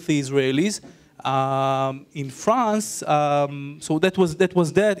filthy Israelis. In France, so that was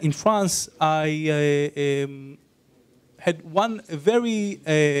that. In France, I had one very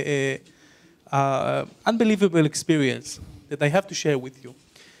unbelievable experience that I have to share with you.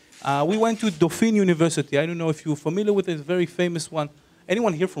 We went to Dauphine University. I don't know if you're familiar with it, it's a very famous one.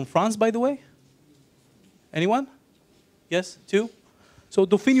 Anyone here from France, by the way? Anyone? Yes, two? So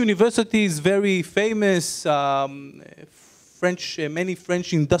Dauphine University is very famous. Many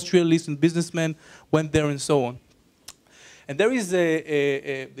French industrialists and businessmen went there and so on. And there is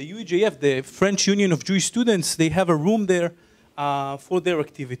the WUJS, the French Union of Jewish Students, they have a room there for their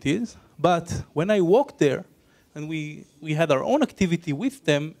activities. But when I walked there, and we had our own activity with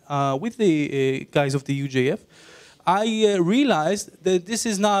them, with the guys of the WUJS, I realized that this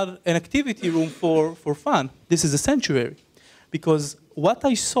is not an activity room for fun. This is a sanctuary. Because what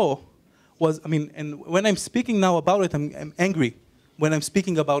I saw was, and when I'm speaking now about it, I'm angry when I'm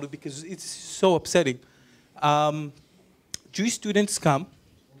speaking about it because it's so upsetting. Jewish students come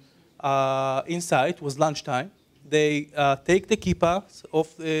inside, it was lunchtime. They take the kippah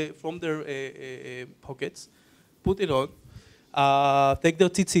from their pockets, put it on, take their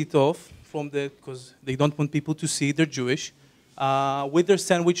tzitzit off because they don't want people to see they're Jewish, with their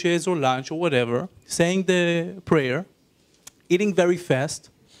sandwiches or lunch or whatever, saying the prayer, eating very fast,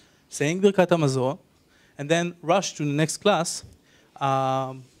 saying Birkat HaMazon, and then rush to the next class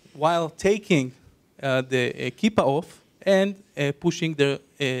while taking the kippah off and pushing their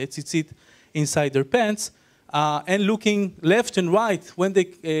tzitzit inside their pants and looking left and right when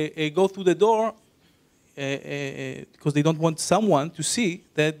they go through the door because they don't want someone to see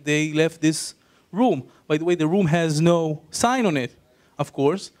that they left this room. By the way, the room has no sign on it, of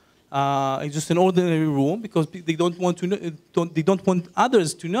course. It's just an ordinary room because they don't want to know, they don't want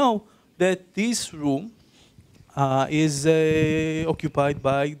others to know that this room is occupied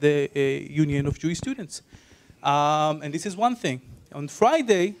by the Union of Jewish Students. And this is one thing. On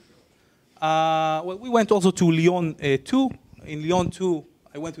Friday, well, we went also to Lyon 2. In Lyon 2,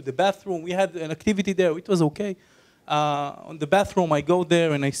 I went to the bathroom. We had an activity there. It was okay. On the bathroom, I go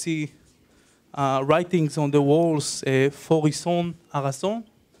there and I see writings on the walls, Forisson, Arasson.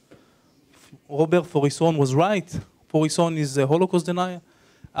 Robert Forisson was right. Forisson is a Holocaust denier.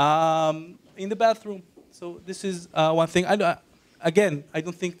 In the bathroom. So this is one thing. Again, I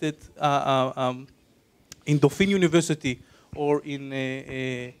don't think that in Dauphine University or in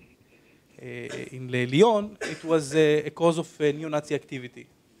Lyon, it was a cause of neo-Nazi activity.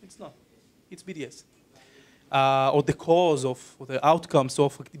 It's not. It's BDS. Or the cause of, or the outcomes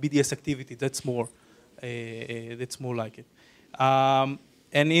of BDS activity. That's more like it. And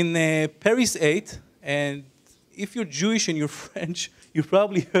in Paris 8, and if you're Jewish and you're French, you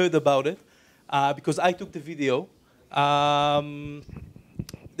probably heard about it, because I took the video.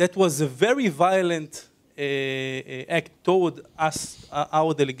 That was a very violent act toward us,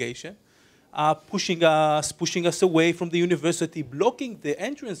 our delegation, pushing us away from the university, blocking the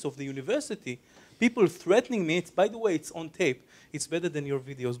entrance of the university. People threatening me. By the way, it's on tape. It's better than your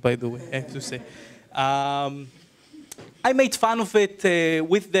videos, by the way, I have to say. I made fun of it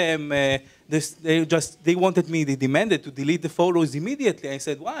with them. They wanted me, they demanded to delete the photos immediately. I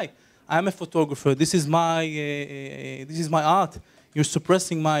said, why? I'm a photographer. This is my art. You're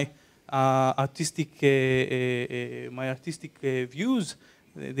suppressing my artistic views.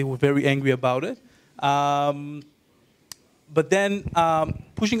 They were very angry about it. But then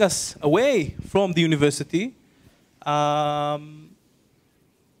pushing us away from the university and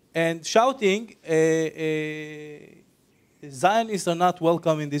shouting, Zionists are not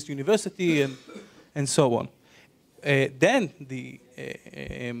welcome in this university, and so on. Then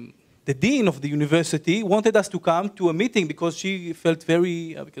the dean of the university wanted us to come to a meeting because she felt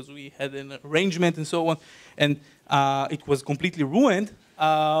very, because we had an arrangement and so on, and it was completely ruined,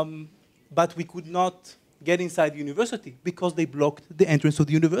 but we could not get inside the university because they blocked the entrance of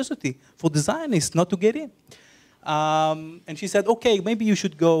the university for the Zionists not to get in. And she said, okay, maybe you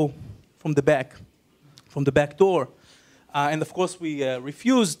should go from the back door. And of course we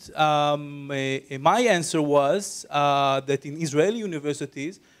refused. My answer was that in Israeli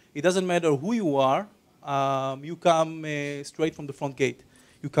universities, it doesn't matter who you are, you come straight from the front gate.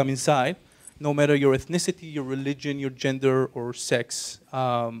 You come inside, no matter your ethnicity, your religion, your gender, or sex.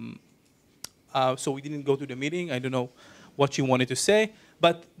 So we didn't go to the meeting. I don't know what she wanted to say.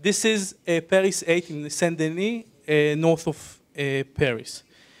 But this is Paris 8 in Saint-Denis, north of Paris.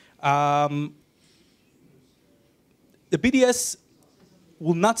 The BDS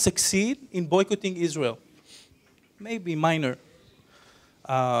will not succeed in boycotting Israel. Maybe minor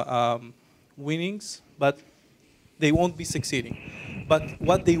winnings, but they won't be succeeding. But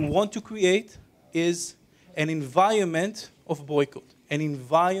what they want to create is an environment of boycott, an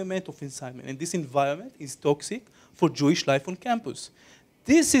environment of incitement. And this environment is toxic for Jewish life on campus.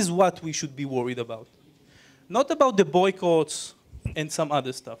 This is what we should be worried about. Not about the boycotts and some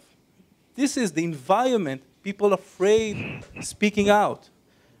other stuff. This is the environment, people afraid speaking out.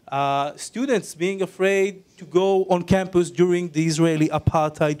 Students being afraid to go on campus during the Israeli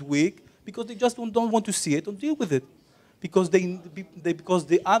apartheid week because they just don't want to see it or deal with it. Because because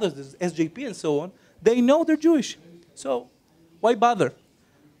the others, the SJP and so on, they know they're Jewish. So why bother?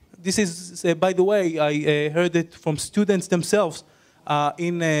 This is, by the way, I heard it from students themselves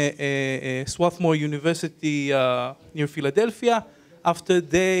in Swarthmore University near Philadelphia after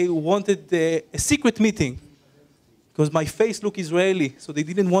they wanted a secret meeting. Because my face looked Israeli, so they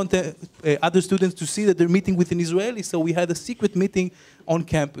didn't want other students to see that they're meeting with an Israeli, so we had a secret meeting on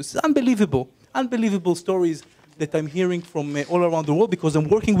campus. It's unbelievable, unbelievable stories that I'm hearing from all around the world because I'm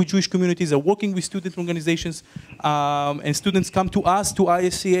working with Jewish communities, I'm working with student organizations, and students come to us, to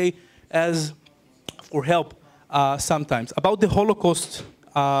ISCA, for help sometimes. About the Holocaust,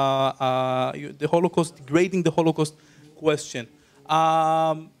 grading the Holocaust question.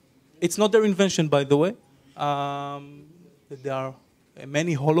 It's not their invention, by the way. There are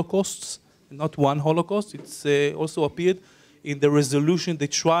many Holocausts, not one Holocaust. It's also appeared in the resolution they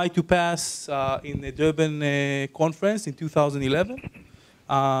tried to pass in the Durban conference in 2011.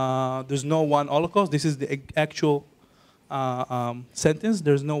 There's no one Holocaust. This is the actual sentence.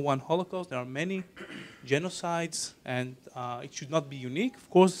 There's no one Holocaust. There are many genocides, and it should not be unique. Of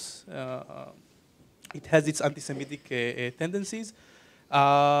course, it has its anti-Semitic tendencies.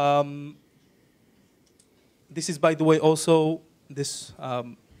 This is, by the way, also this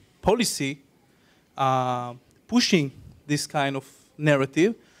policy pushing this kind of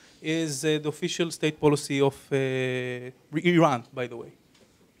narrative is the official state policy of Iran, by the way,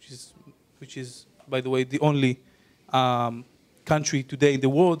 which is by the way, the only country today in the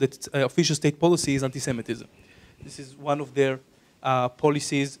world that official state policy is anti-Semitism. This is one of their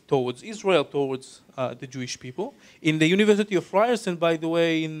policies towards Israel, towards the Jewish people. In the University of Ryerson, by the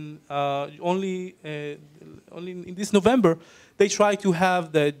way, only in this November, they try to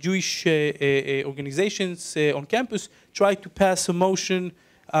have the Jewish organizations on campus try to pass a motion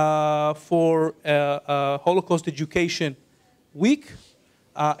for Holocaust Education Week.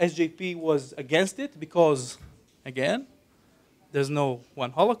 SJP was against it because, again, there's no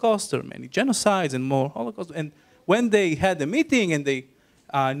one Holocaust, there are many genocides and more Holocaust. And when they had a meeting and they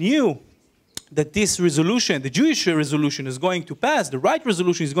knew that this resolution, the Jewish resolution, is going to pass, the right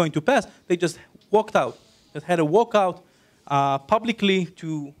resolution is going to pass, they just walked out. They had a walkout publicly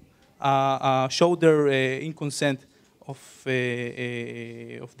to show their inconsent of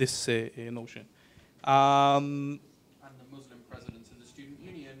this notion. And the Muslim presidents in the student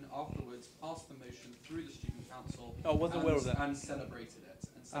union afterwards passed the motion through the student council. I wasn't aware of that. And celebrated it.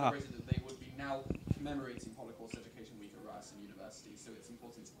 And celebrated that they would be now commemorating Holocaust Education Week at Ryerson University. So it's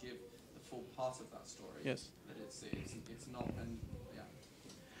important to give the full part of that story. Yes. That it's not, and yeah.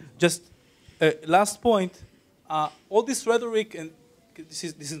 Just last point. All this rhetoric, and this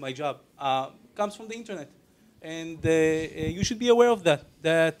is my job, comes from the internet. And you should be aware of that,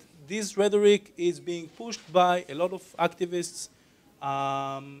 that this rhetoric is being pushed by a lot of activists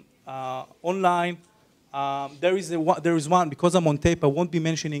online. There is one, because I'm on tape, I won't be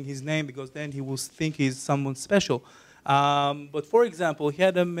mentioning his name because then he will think he's someone special. But for example, he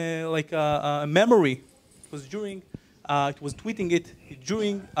had a memory. It was during, it was tweeting it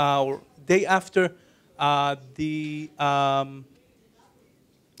during or day after it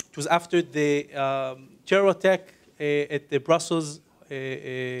was after the terror attack at the Brussels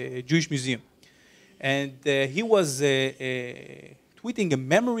Jewish Museum. And he was tweeting a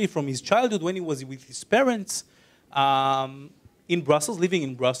memory from his childhood when he was with his parents in Brussels, living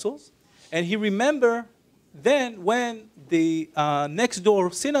in Brussels. And he remembered then when the next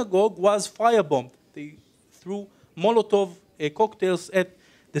door synagogue was firebombed. They threw Molotov cocktails at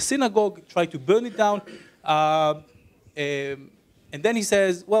the synagogue, tried to burn it down. And then he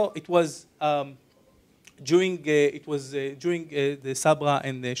says, well, it was during the Sabra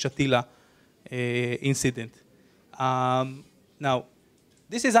and the Shatila incident. Now,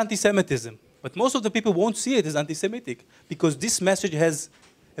 this is anti-Semitism, but most of the people won't see it as anti-Semitic because this message has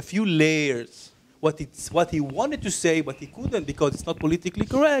a few layers. What he wanted to say, but he couldn't because it's not politically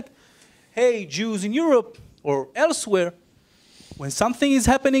correct. Hey, Jews in Europe or elsewhere, when something is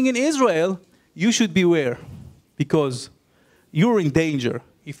happening in Israel, you should beware because you're in danger.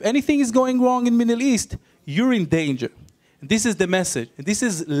 If anything is going wrong in the Middle East, you're in danger. And this is the message. And this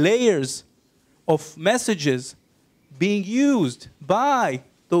is layers of messages being used by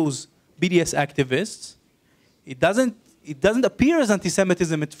those BDS activists. It doesn't appear as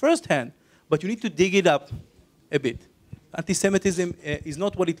anti-Semitism at first hand, but you need to dig it up a bit. Anti-Semitism is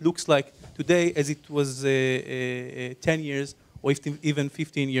not what it looks like today as it was 10 years or even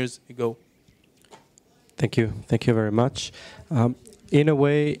 15 years ago. Thank you very much. In a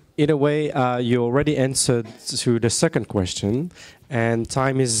way, you already answered to the second question, and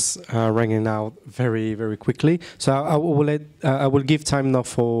time is running out very, very quickly. So I will give time now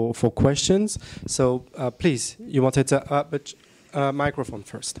for questions. So please, you wanted to microphone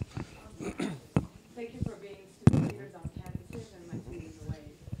first. Thank you for being student leaders on campuses, and my team is away.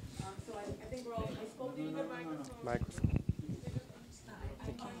 So I think we're all high school. Do you need a microphone? Microphone.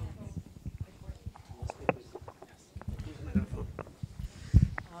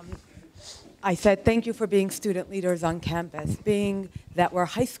 I said thank you for being student leaders on campus. Being that we're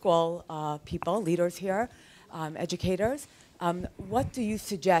high school people, leaders here, educators, what do you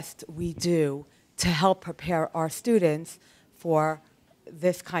suggest we do to help prepare our students for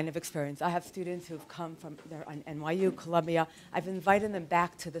this kind of experience? I have students who've come from they're on NYU, Columbia. I've invited them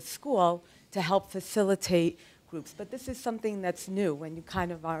back to the school to help facilitate groups. But this is something that's new when you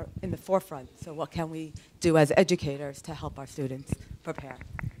kind of are in the forefront. So what can we do as educators to help our students prepare?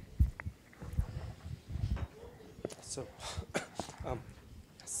 So,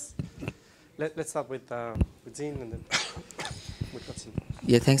 yes. Let's start with Dean and then with Gottesman.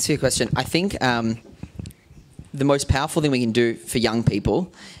 Yeah, thanks for your question. I think the most powerful thing we can do for young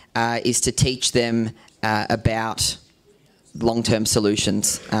people is to teach them about long-term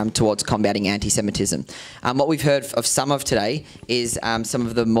solutions towards combating anti-Semitism. What we've heard of some of today is some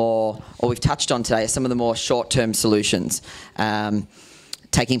of the more, or we've touched on today, some of the more short-term solutions.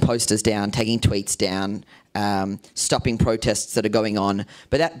 Taking posters down, taking tweets down, stopping protests that are going on.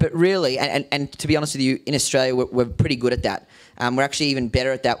 But really, and to be honest with you, in Australia, we're pretty good at that. We're actually even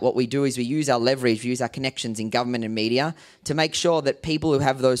better at that. What we do is we use our leverage, we use our connections in government and media to make sure that people who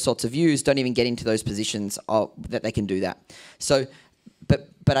have those sorts of views don't even get into those positions that they can do that. So,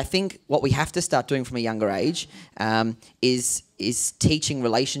 but I think what we have to start doing from a younger age is teaching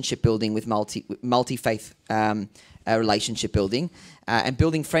relationship building with multi-faith relationship building and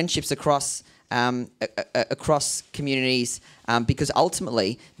building friendships across communities, because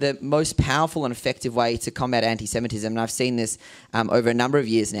ultimately the most powerful and effective way to combat anti-Semitism, and I've seen this over a number of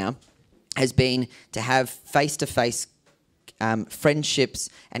years now, has been to have face-to-face friendships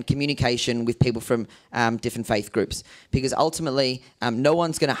and communication with people from different faith groups. Because ultimately, no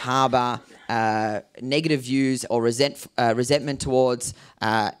one's going to harbour negative views or resentment towards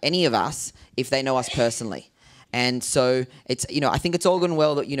any of us if they know us personally. And so it's, I think it's all good and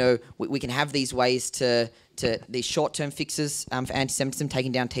well that, we can have these ways to these short-term fixes for anti-Semitism,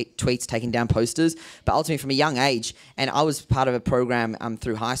 taking down tweets, taking down posters, but ultimately from a young age. And I was part of a program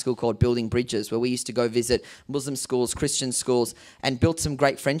through high school called Building Bridges, where we used to go visit Muslim schools, Christian schools, and built some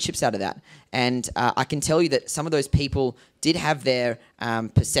great friendships out of that. And I can tell you that some of those people did have their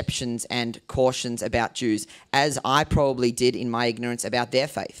perceptions and cautions about Jews, as I probably did in my ignorance about their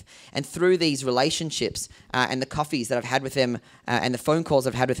faith. And through these relationships and the coffees that I've had with them and the phone calls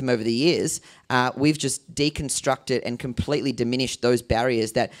I've had with them over the years, we've just deconstructed and completely diminished those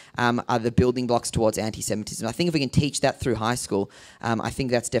barriers that are the building blocks towards anti-Semitism. I think if we can teach that through high school, I think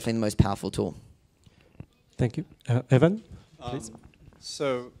that's definitely the most powerful tool. Thank you. Evan, please.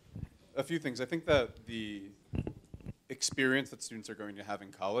 So, a few things. I think that the experience that students are going to have in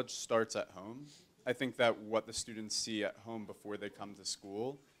college starts at home. I think that what the students see at home before they come to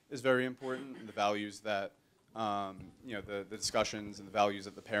school is very important. And the values that, the discussions and the values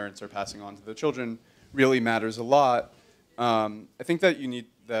that the parents are passing on to the children really matters a lot. I think that we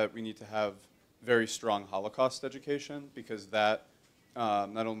need to have very strong Holocaust education, because that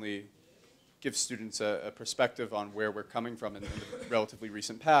not only gives students a perspective on where we're coming from in the relatively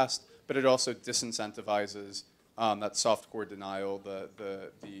recent past, but it also disincentivizes that softcore denial,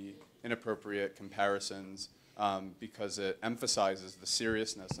 the inappropriate comparisons, because it emphasizes the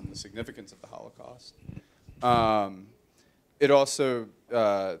seriousness and the significance of the Holocaust. It also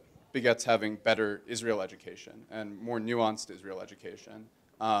begets having better Israel education and more nuanced Israel education.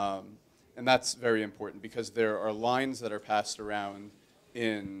 And that's very important, because there are lines that are passed around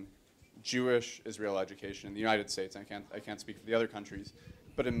in Jewish Israel education in the United States. I can't speak for the other countries,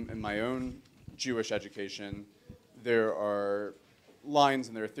 but in my own Jewish education, there are lines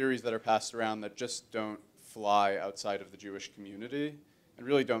and there are theories that are passed around that just don't fly outside of the Jewish community and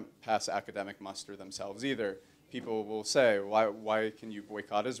really don't pass academic muster themselves either. People will say, why can you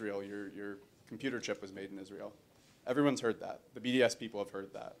boycott Israel? Your computer chip was made in Israel. Everyone's heard that. The BDS people have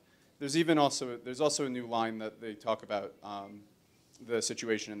heard that. There's also a new line that they talk about the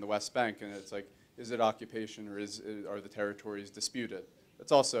situation in the West Bank, and it's like, is it occupation or are the territories disputed?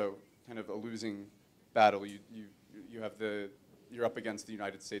 That's also kind of a losing battle. You're up against the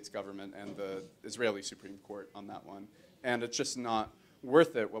United States government and the Israeli Supreme Court on that one, and it's just not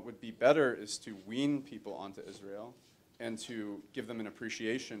worth it. What would be better is to wean people onto Israel and to give them an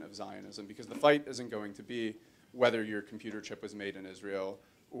appreciation of Zionism, because the fight isn't going to be whether your computer chip was made in Israel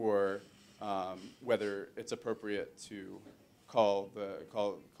or whether it's appropriate to call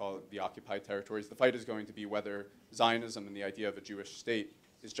the occupied territories. The fight is going to be whether Zionism and the idea of a Jewish state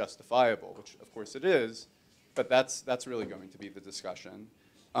is justifiable, which of course it is, but that's really going to be the discussion.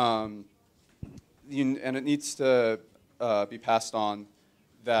 And it needs to be passed on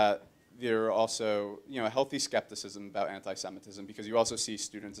that there are also a healthy skepticism about anti-Semitism, because you also see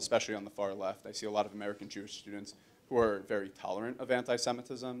students, especially on the far left, I see a lot of American Jewish students who are very tolerant of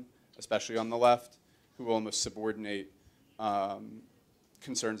anti-Semitism, especially on the left, who will almost subordinate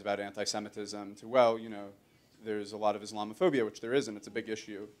concerns about anti-Semitism to, there's a lot of Islamophobia, which there is, and it's a big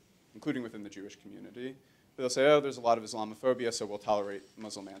issue, including within the Jewish community. But they'll say, oh, there's a lot of Islamophobia, so we'll tolerate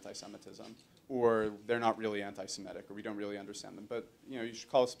Muslim anti-Semitism. Or they're not really anti-Semitic, or we don't really understand them. But you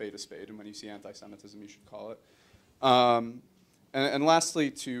should call a spade, and when you see anti-Semitism, you should call it. And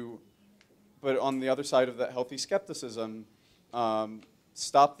lastly, but on the other side of that healthy skepticism,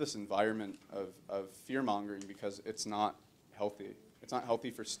 stop this environment of fear-mongering, because it's not healthy. It's not healthy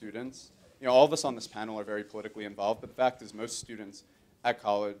for students. All of us on this panel are very politically involved, but the fact is most students at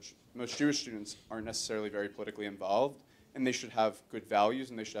college, most Jewish students aren't necessarily very politically involved, and they should have good values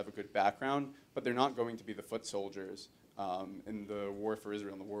and they should have a good background, but they're not going to be the foot soldiers in the war for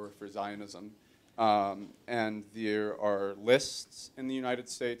Israel and the war for Zionism. And there are lists in the United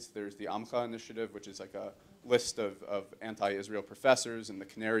States. There's the Amcha Initiative, which is like a list of anti-Israel professors, and the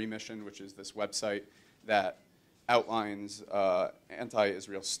Canary Mission, which is this website that outlines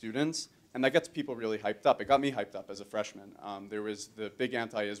anti-Israel students. And that gets people really hyped up. It got me hyped up as a freshman. There was the big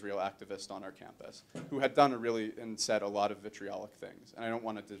anti-Israel activist on our campus who had done and said a lot of vitriolic things. And I don't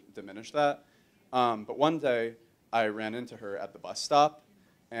want to diminish that. But one day, I ran into her at the bus stop.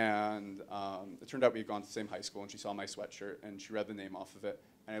 And it turned out we had gone to the same high school, and she saw my sweatshirt, and she read the name off of it.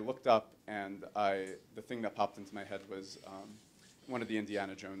 And I looked up, and the thing that popped into my head was one of the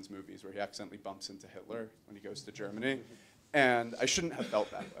Indiana Jones movies where he accidentally bumps into Hitler when he goes to Germany. And I shouldn't have felt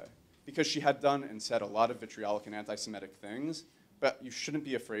that way, because she had done and said a lot of vitriolic and anti-Semitic things, but you shouldn't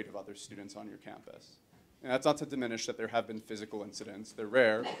be afraid of other students on your campus. And that's not to diminish that there have been physical incidents. They're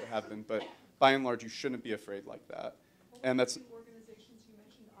rare, there have been, but by and large, you shouldn't be afraid like that. And that's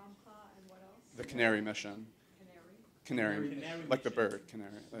the Canary Mission. Canary, like the bird,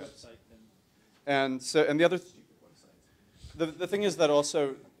 canary. Yes. And so, and the other, the thing is that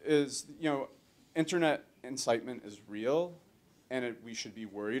also is, internet incitement is real, and we should be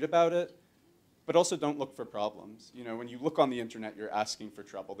worried about it, but also don't look for problems. When you look on the internet, you're asking for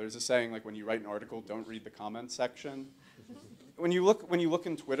trouble. There's a saying like, when you write an article, don't read the comments section. When you look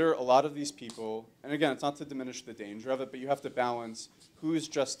in Twitter, a lot of these people, and again, it's not to diminish the danger of it, but you have to balance who's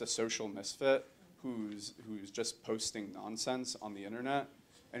just a social misfit, who's just posting nonsense on the internet,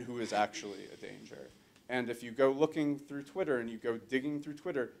 and who is actually a danger. And if you go looking through Twitter and you go digging through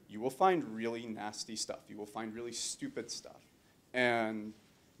Twitter, you will find really nasty stuff. You will find really stupid stuff. And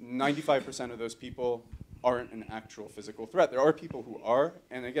 95% of those people aren't an actual physical threat. There are people who are,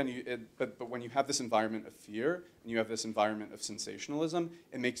 and again, but when you have this environment of fear, and you have this environment of sensationalism,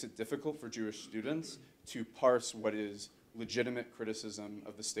 it makes it difficult for Jewish students to parse what is legitimate criticism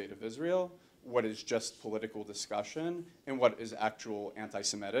of the state of Israel, what is just political discussion, and what is actual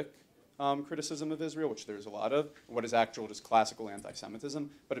anti-Semitic criticism of Israel, which there's a lot of, and what is actual just classical anti-Semitism.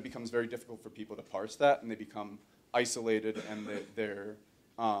 But it becomes very difficult for people to parse that, and they become isolated, and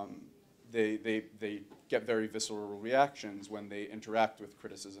they get very visceral reactions when they interact with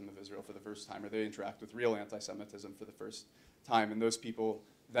criticism of Israel for the first time, or they interact with real anti-Semitism for the first time. And those people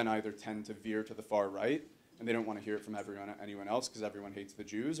then either tend to veer to the far right, and they don't want to hear it from anyone else because everyone hates the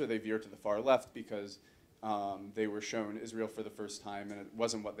Jews, or they veer to the far left because they were shown Israel for the first time and it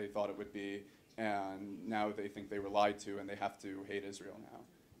wasn't what they thought it would be, and now they think they were lied to and they have to hate Israel now.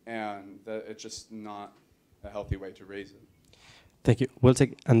 And it's just not a healthy way to raise it. Thank you. We'll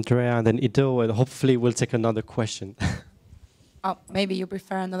take Andrea and then Ito, and hopefully we'll take another question. Oh, maybe you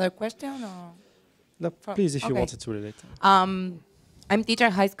prefer another question? Or? No, please, if you wanted to relate. I'm teacher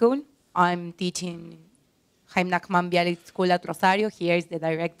at high school. I'm teaching Chaim Nachman Bialik School at Rosario. Here is the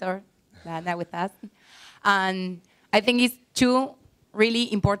director, Lana, with us. And I think it's two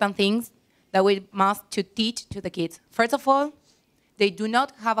really important things that we must to teach to the kids. First of all, they do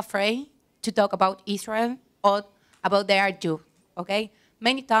not have afraid to talk about Israel or about they are Jew. Okay?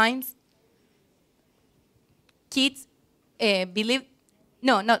 Many times, kids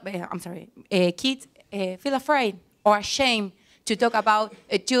kids feel afraid or ashamed to talk about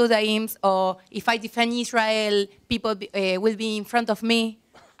Judaism, or if I defend Israel, people will be in front of me.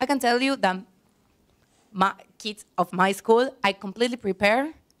 I can tell you that my kids of my school, I completely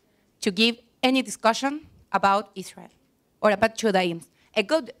prepare to give any discussion about Israel or about Judaism. A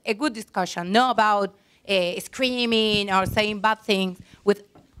good discussion, not about screaming or saying bad things, with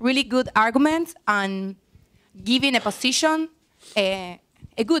really good arguments and giving a position, a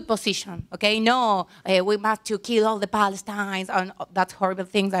good position, okay? No, we must to kill all the Palestinians, and that's horrible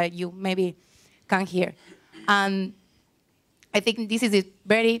things that you maybe can hear. And I think this is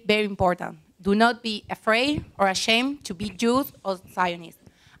very, very important. Do not be afraid or ashamed to be Jews or Zionists.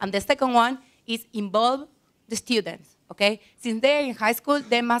 And the second one is involve the students, okay? Since they're in high school,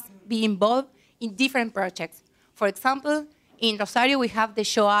 they must be involved in different projects. For example, in Rosario, we have the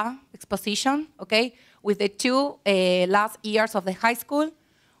Shoah exposition, okay? With the two last years of the high school,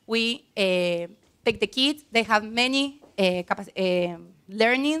 we take the kids. They have many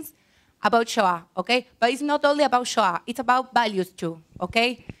learnings about Shoah, okay? But it's not only about Shoah. It's about values too,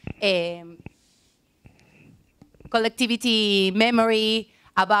 okay? Collectivity, memory,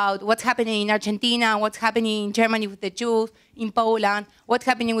 about what's happening in Argentina, what's happening in Germany with the Jews, in Poland, what's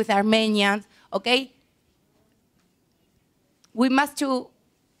happening with Armenians, okay? We must to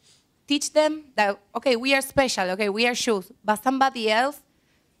teach them that, okay, we are special, okay, we are Jews, but somebody else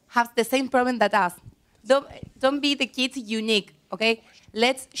has the same problem that us. Don't be the kids unique, okay?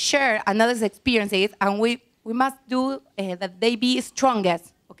 Let's share another's experiences, and we must do that they be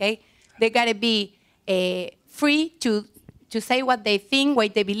strongest, okay? They gotta be free to say what they think,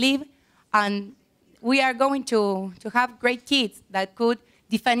 what they believe, and we are going to have great kids that could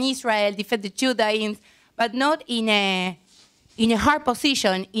defend Israel, defend the Judeans, but not in a hard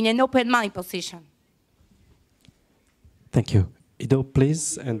position, in an open mind position. Thank you. Ido,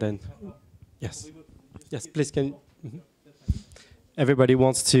 please, and then, yes. Yes, please, can Everybody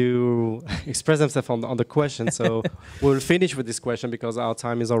wants to express themselves on the question, so we'll finish with this question because our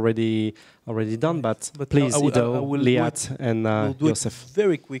time is already done, but please, Ido, Liat, and Yosef.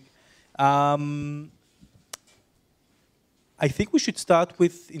 Very quick. I think we should start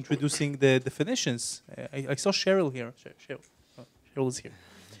with introducing the definitions. I saw Cheryl here. Cheryl is here.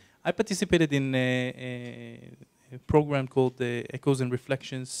 I participated in a program called the Echoes and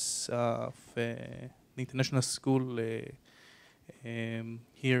Reflections of the International School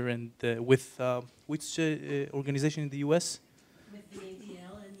here, and with which organization in the U.S.? With the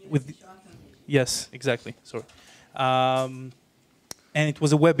ADL and with the, yes, exactly. Sorry. And it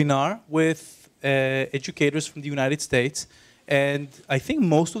was a webinar with educators from the United States. And I think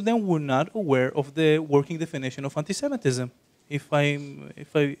most of them were not aware of the working definition of anti-Semitism. I found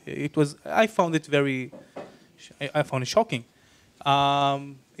it shocking.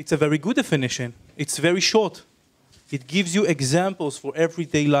 It's a very good definition. It's very short. It gives you examples for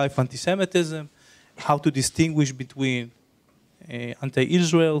everyday life anti-Semitism, how to distinguish between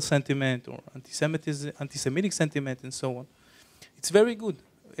anti-Israel sentiment or anti-Semitic sentiment, and so on. It's very good.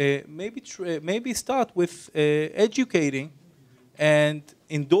 Maybe start with educating and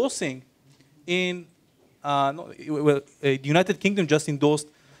endorsing in the United Kingdom just endorsed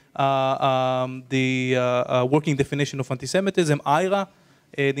the working definition of anti-Semitism. IRA,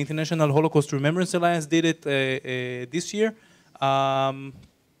 the International Holocaust Remembrance Alliance, did it this year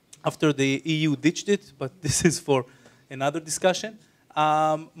after the EU ditched it, but this is for another discussion.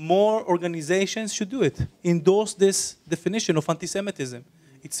 More organizations should do it. Endorse this definition of anti-Semitism.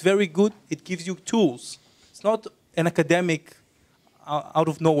 It's very good. It gives you tools. It's not an academic out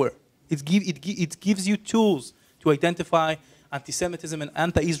of nowhere. It gives you tools to identify anti-Semitism and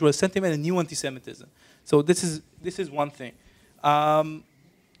anti-Israel sentiment and new anti-Semitism. So this is one thing.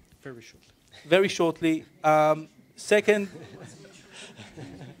 Very shortly. Very shortly. Second,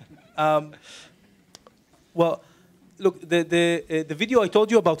 well, look, the video I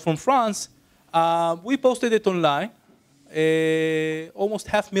told you about from France, we posted it online. Almost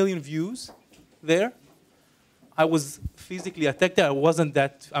 500,000 views there. I was physically attacked there. I wasn't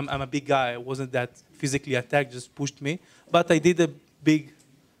that, I'm a big guy. I wasn't that physically attacked, just pushed me. But I did a big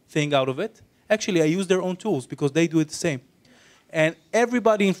thing out of it. Actually, I used their own tools because they do it the same. And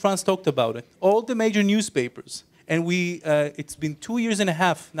everybody in France talked about it. All the major newspapers. And it's been 2.5 years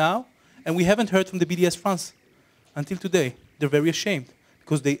now, and we haven't heard from the BDS France until today. They're very ashamed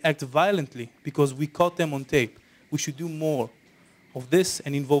because they act violently, because we caught them on tape. We should do more of this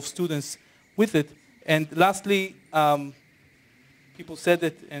and involve students with it. And lastly, people said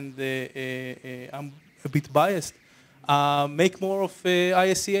it, and I'm a bit biased, make more of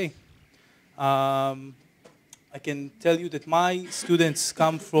ISCA. I can tell you that my students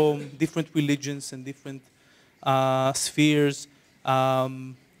come from different religions and different spheres.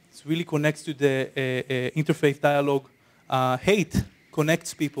 It really connects to the interfaith dialogue. Hate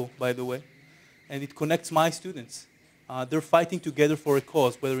connects people, by the way, and it connects my students. They're fighting together for a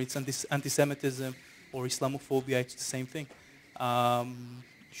cause, whether it's anti-Semitism or Islamophobia, it's the same thing.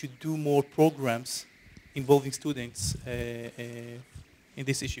 Should do more programs involving students in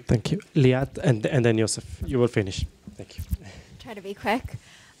this issue. Thank you. Liat, and then Yosef, you will finish. Thank you. Try to be quick.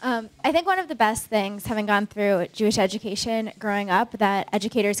 I think one of the best things, having gone through Jewish education growing up, that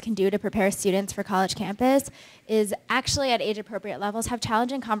educators can do to prepare students for college campus is actually at age-appropriate levels have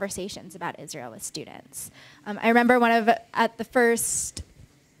challenging conversations about Israel with students. I remember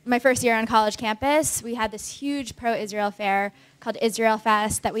my first year on college campus, we had this huge pro-Israel fair called Israel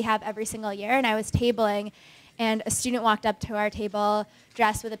Fest that we have every single year, and I was tabling, and a student walked up to our table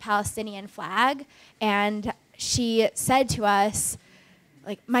dressed with a Palestinian flag, and she said to us,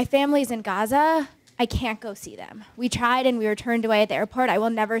 like, my family's in Gaza, I can't go see them. We tried and we were turned away at the airport, I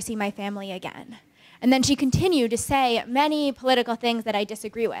will never see my family again. And then she continued to say many political things that I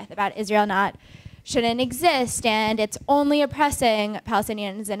disagree with about Israel shouldn't exist, and it's only oppressing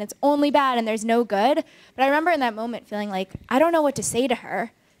Palestinians, and it's only bad, and there's no good. But I remember in that moment feeling like, I don't know what to say to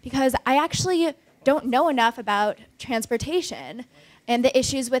her, because I actually don't know enough about transportation. and the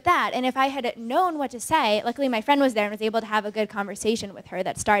issues with that. And if I had known what to say, luckily my friend was there and was able to have a good conversation with her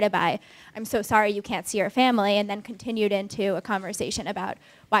that started by, I'm so sorry you can't see your family, and then continued into a conversation about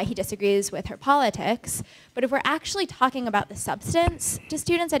why he disagrees with her politics. But if we're actually talking about the substance to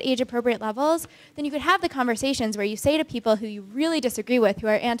students at age-appropriate levels, then you could have the conversations where you say to people who you really disagree with, who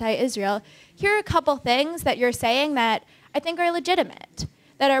are anti-Israel, here are a couple things that you're saying that I think are legitimate,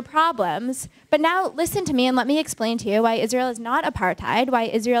 that are problems, but now listen to me and let me explain to you why Israel is not apartheid, why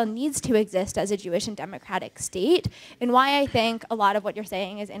Israel needs to exist as a Jewish and democratic state, and why I think a lot of what you're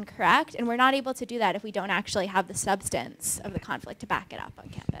saying is incorrect, and we're not able to do that if we don't actually have the substance of the conflict to back it up on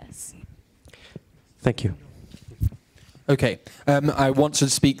campus. Thank you. Okay, I want to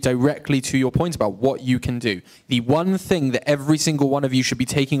speak directly to your point about what you can do. The one thing that every single one of you should be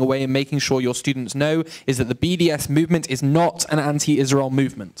taking away and making sure your students know is that the BDS movement is not an anti-Israel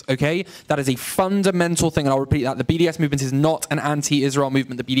movement, okay? That is a fundamental thing, and I'll repeat that. The BDS movement is not an anti-Israel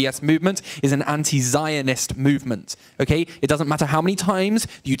movement. The BDS movement is an anti-Zionist movement, okay? It doesn't matter how many times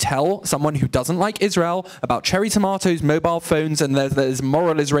you tell someone who doesn't like Israel about cherry tomatoes, mobile phones, and there's a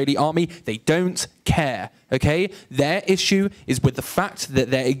moral Israeli army. They don't care. Okay, their issue is with the fact that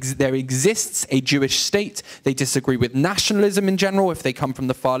there exists a Jewish state. They disagree with nationalism in general. If they come from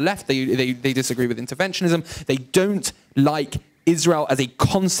the far left, they disagree with interventionism. They don't like Israel as a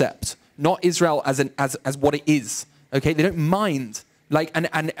concept, not Israel as what it is. Okay, they don't mind. Like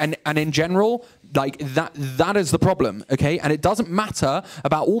and in general, like that is the problem. Okay, and it doesn't matter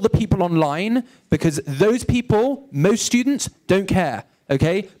about all the people online, because those people, most students don't care.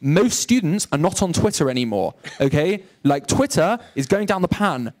 Okay, most students are not on Twitter anymore. Okay, like Twitter is going down the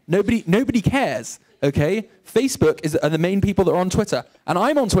pan. Nobody cares. Okay, Facebook are the main people that are on Twitter, and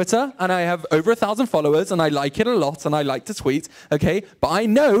I'm on Twitter, and I have over 1,000 followers, and I like it a lot, and I like to tweet. Okay, but I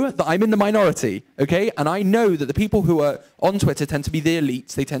know that I'm in the minority. Okay, and I know that the people who are on Twitter tend to be the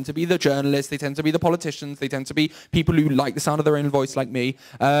elites. They tend to be the journalists. They tend to be the politicians. They tend to be people who like the sound of their own voice, like me.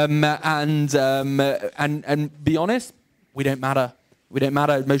 And be honest, we don't matter. We don't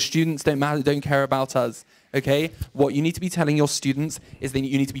matter. Most students don't care about us. Okay? What you need to be telling your students is that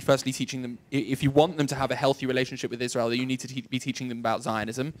you need to be firstly teaching them, if you want them to have a healthy relationship with Israel, that you need to be teaching them about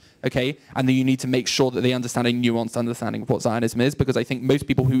Zionism. Okay? And then you need to make sure that they understand a nuanced understanding of what Zionism is, because I think most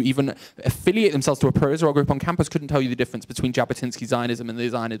people who even affiliate themselves to a pro-Israel group on campus couldn't tell you the difference between Jabotinsky Zionism and the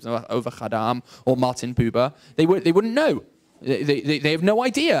Zionism of Over Khadam or Martin Buber. They wouldn't know. They have no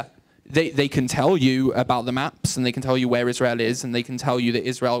idea. They can tell you about the maps, and they can tell you where Israel is, and they can tell you that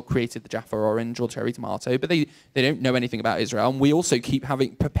Israel created the Jaffa orange or cherry tomato, but they don't know anything about Israel. And we also keep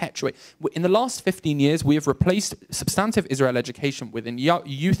having perpetuate. In the last 15 years, we have replaced substantive Israel education within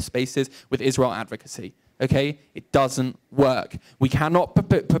youth spaces with Israel advocacy. Okay? It doesn't work. We cannot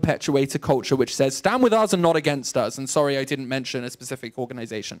perpetuate a culture which says, stand with us and not against us. And sorry, I didn't mention a specific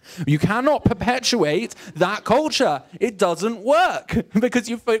organization. You cannot perpetuate that culture. It doesn't work because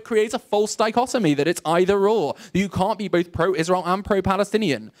you create a false dichotomy that it's either or. You can't be both pro-Israel and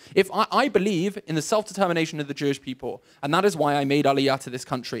pro-Palestinian. If I believe in the self-determination of the Jewish people, and that is why I made Aliyah to this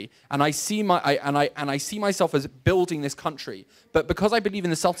country, and I see myself as building this country. But because I believe in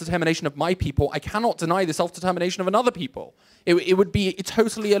the self-determination of my people, I cannot deny the self-determination of another people. It would be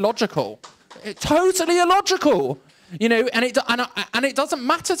totally illogical. Totally illogical. You know, and it doesn't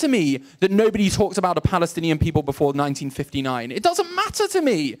matter to me that nobody talked about a Palestinian people before 1959. It doesn't matter to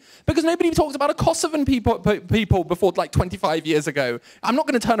me because nobody talked about a Kosovan people before like 25 years ago. I'm not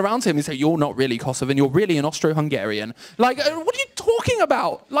going to turn around to him and say, you're not really Kosovan, you're really an Austro-Hungarian. Like, what are you talking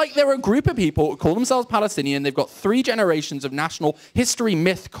about? Like, they're a group of people who call themselves Palestinian. They've got 3 generations of national history,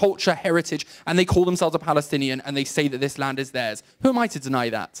 myth, culture, heritage, and they call themselves a Palestinian, and they say that this land is theirs. Who am I to deny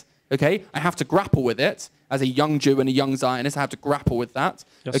that? Okay, I have to grapple with it. As a young Jew and a young Zionist, I have to grapple with that.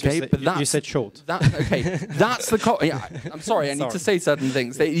 Yes, okay, but you said short. Okay, that's the yeah. I'm sorry, I need to say certain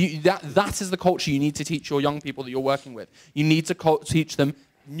things. That is the culture you need to teach your young people that you're working with. You need to teach them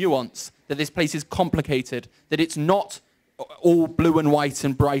nuance. That this place is complicated. That it's not all blue and white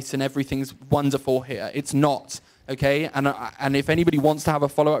and bright and everything's wonderful here. It's not. Okay, and if anybody wants to have a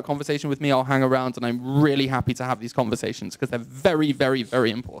follow-up conversation with me, I'll hang around, and I'm really happy to have these conversations because they're very, very,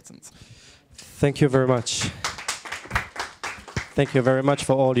 very important. Thank you very much. Thank you very much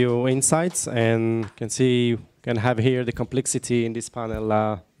for all your insights, and you can have here the complexity in this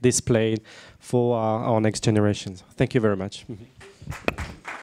panel displayed for our next generations. Thank you very much.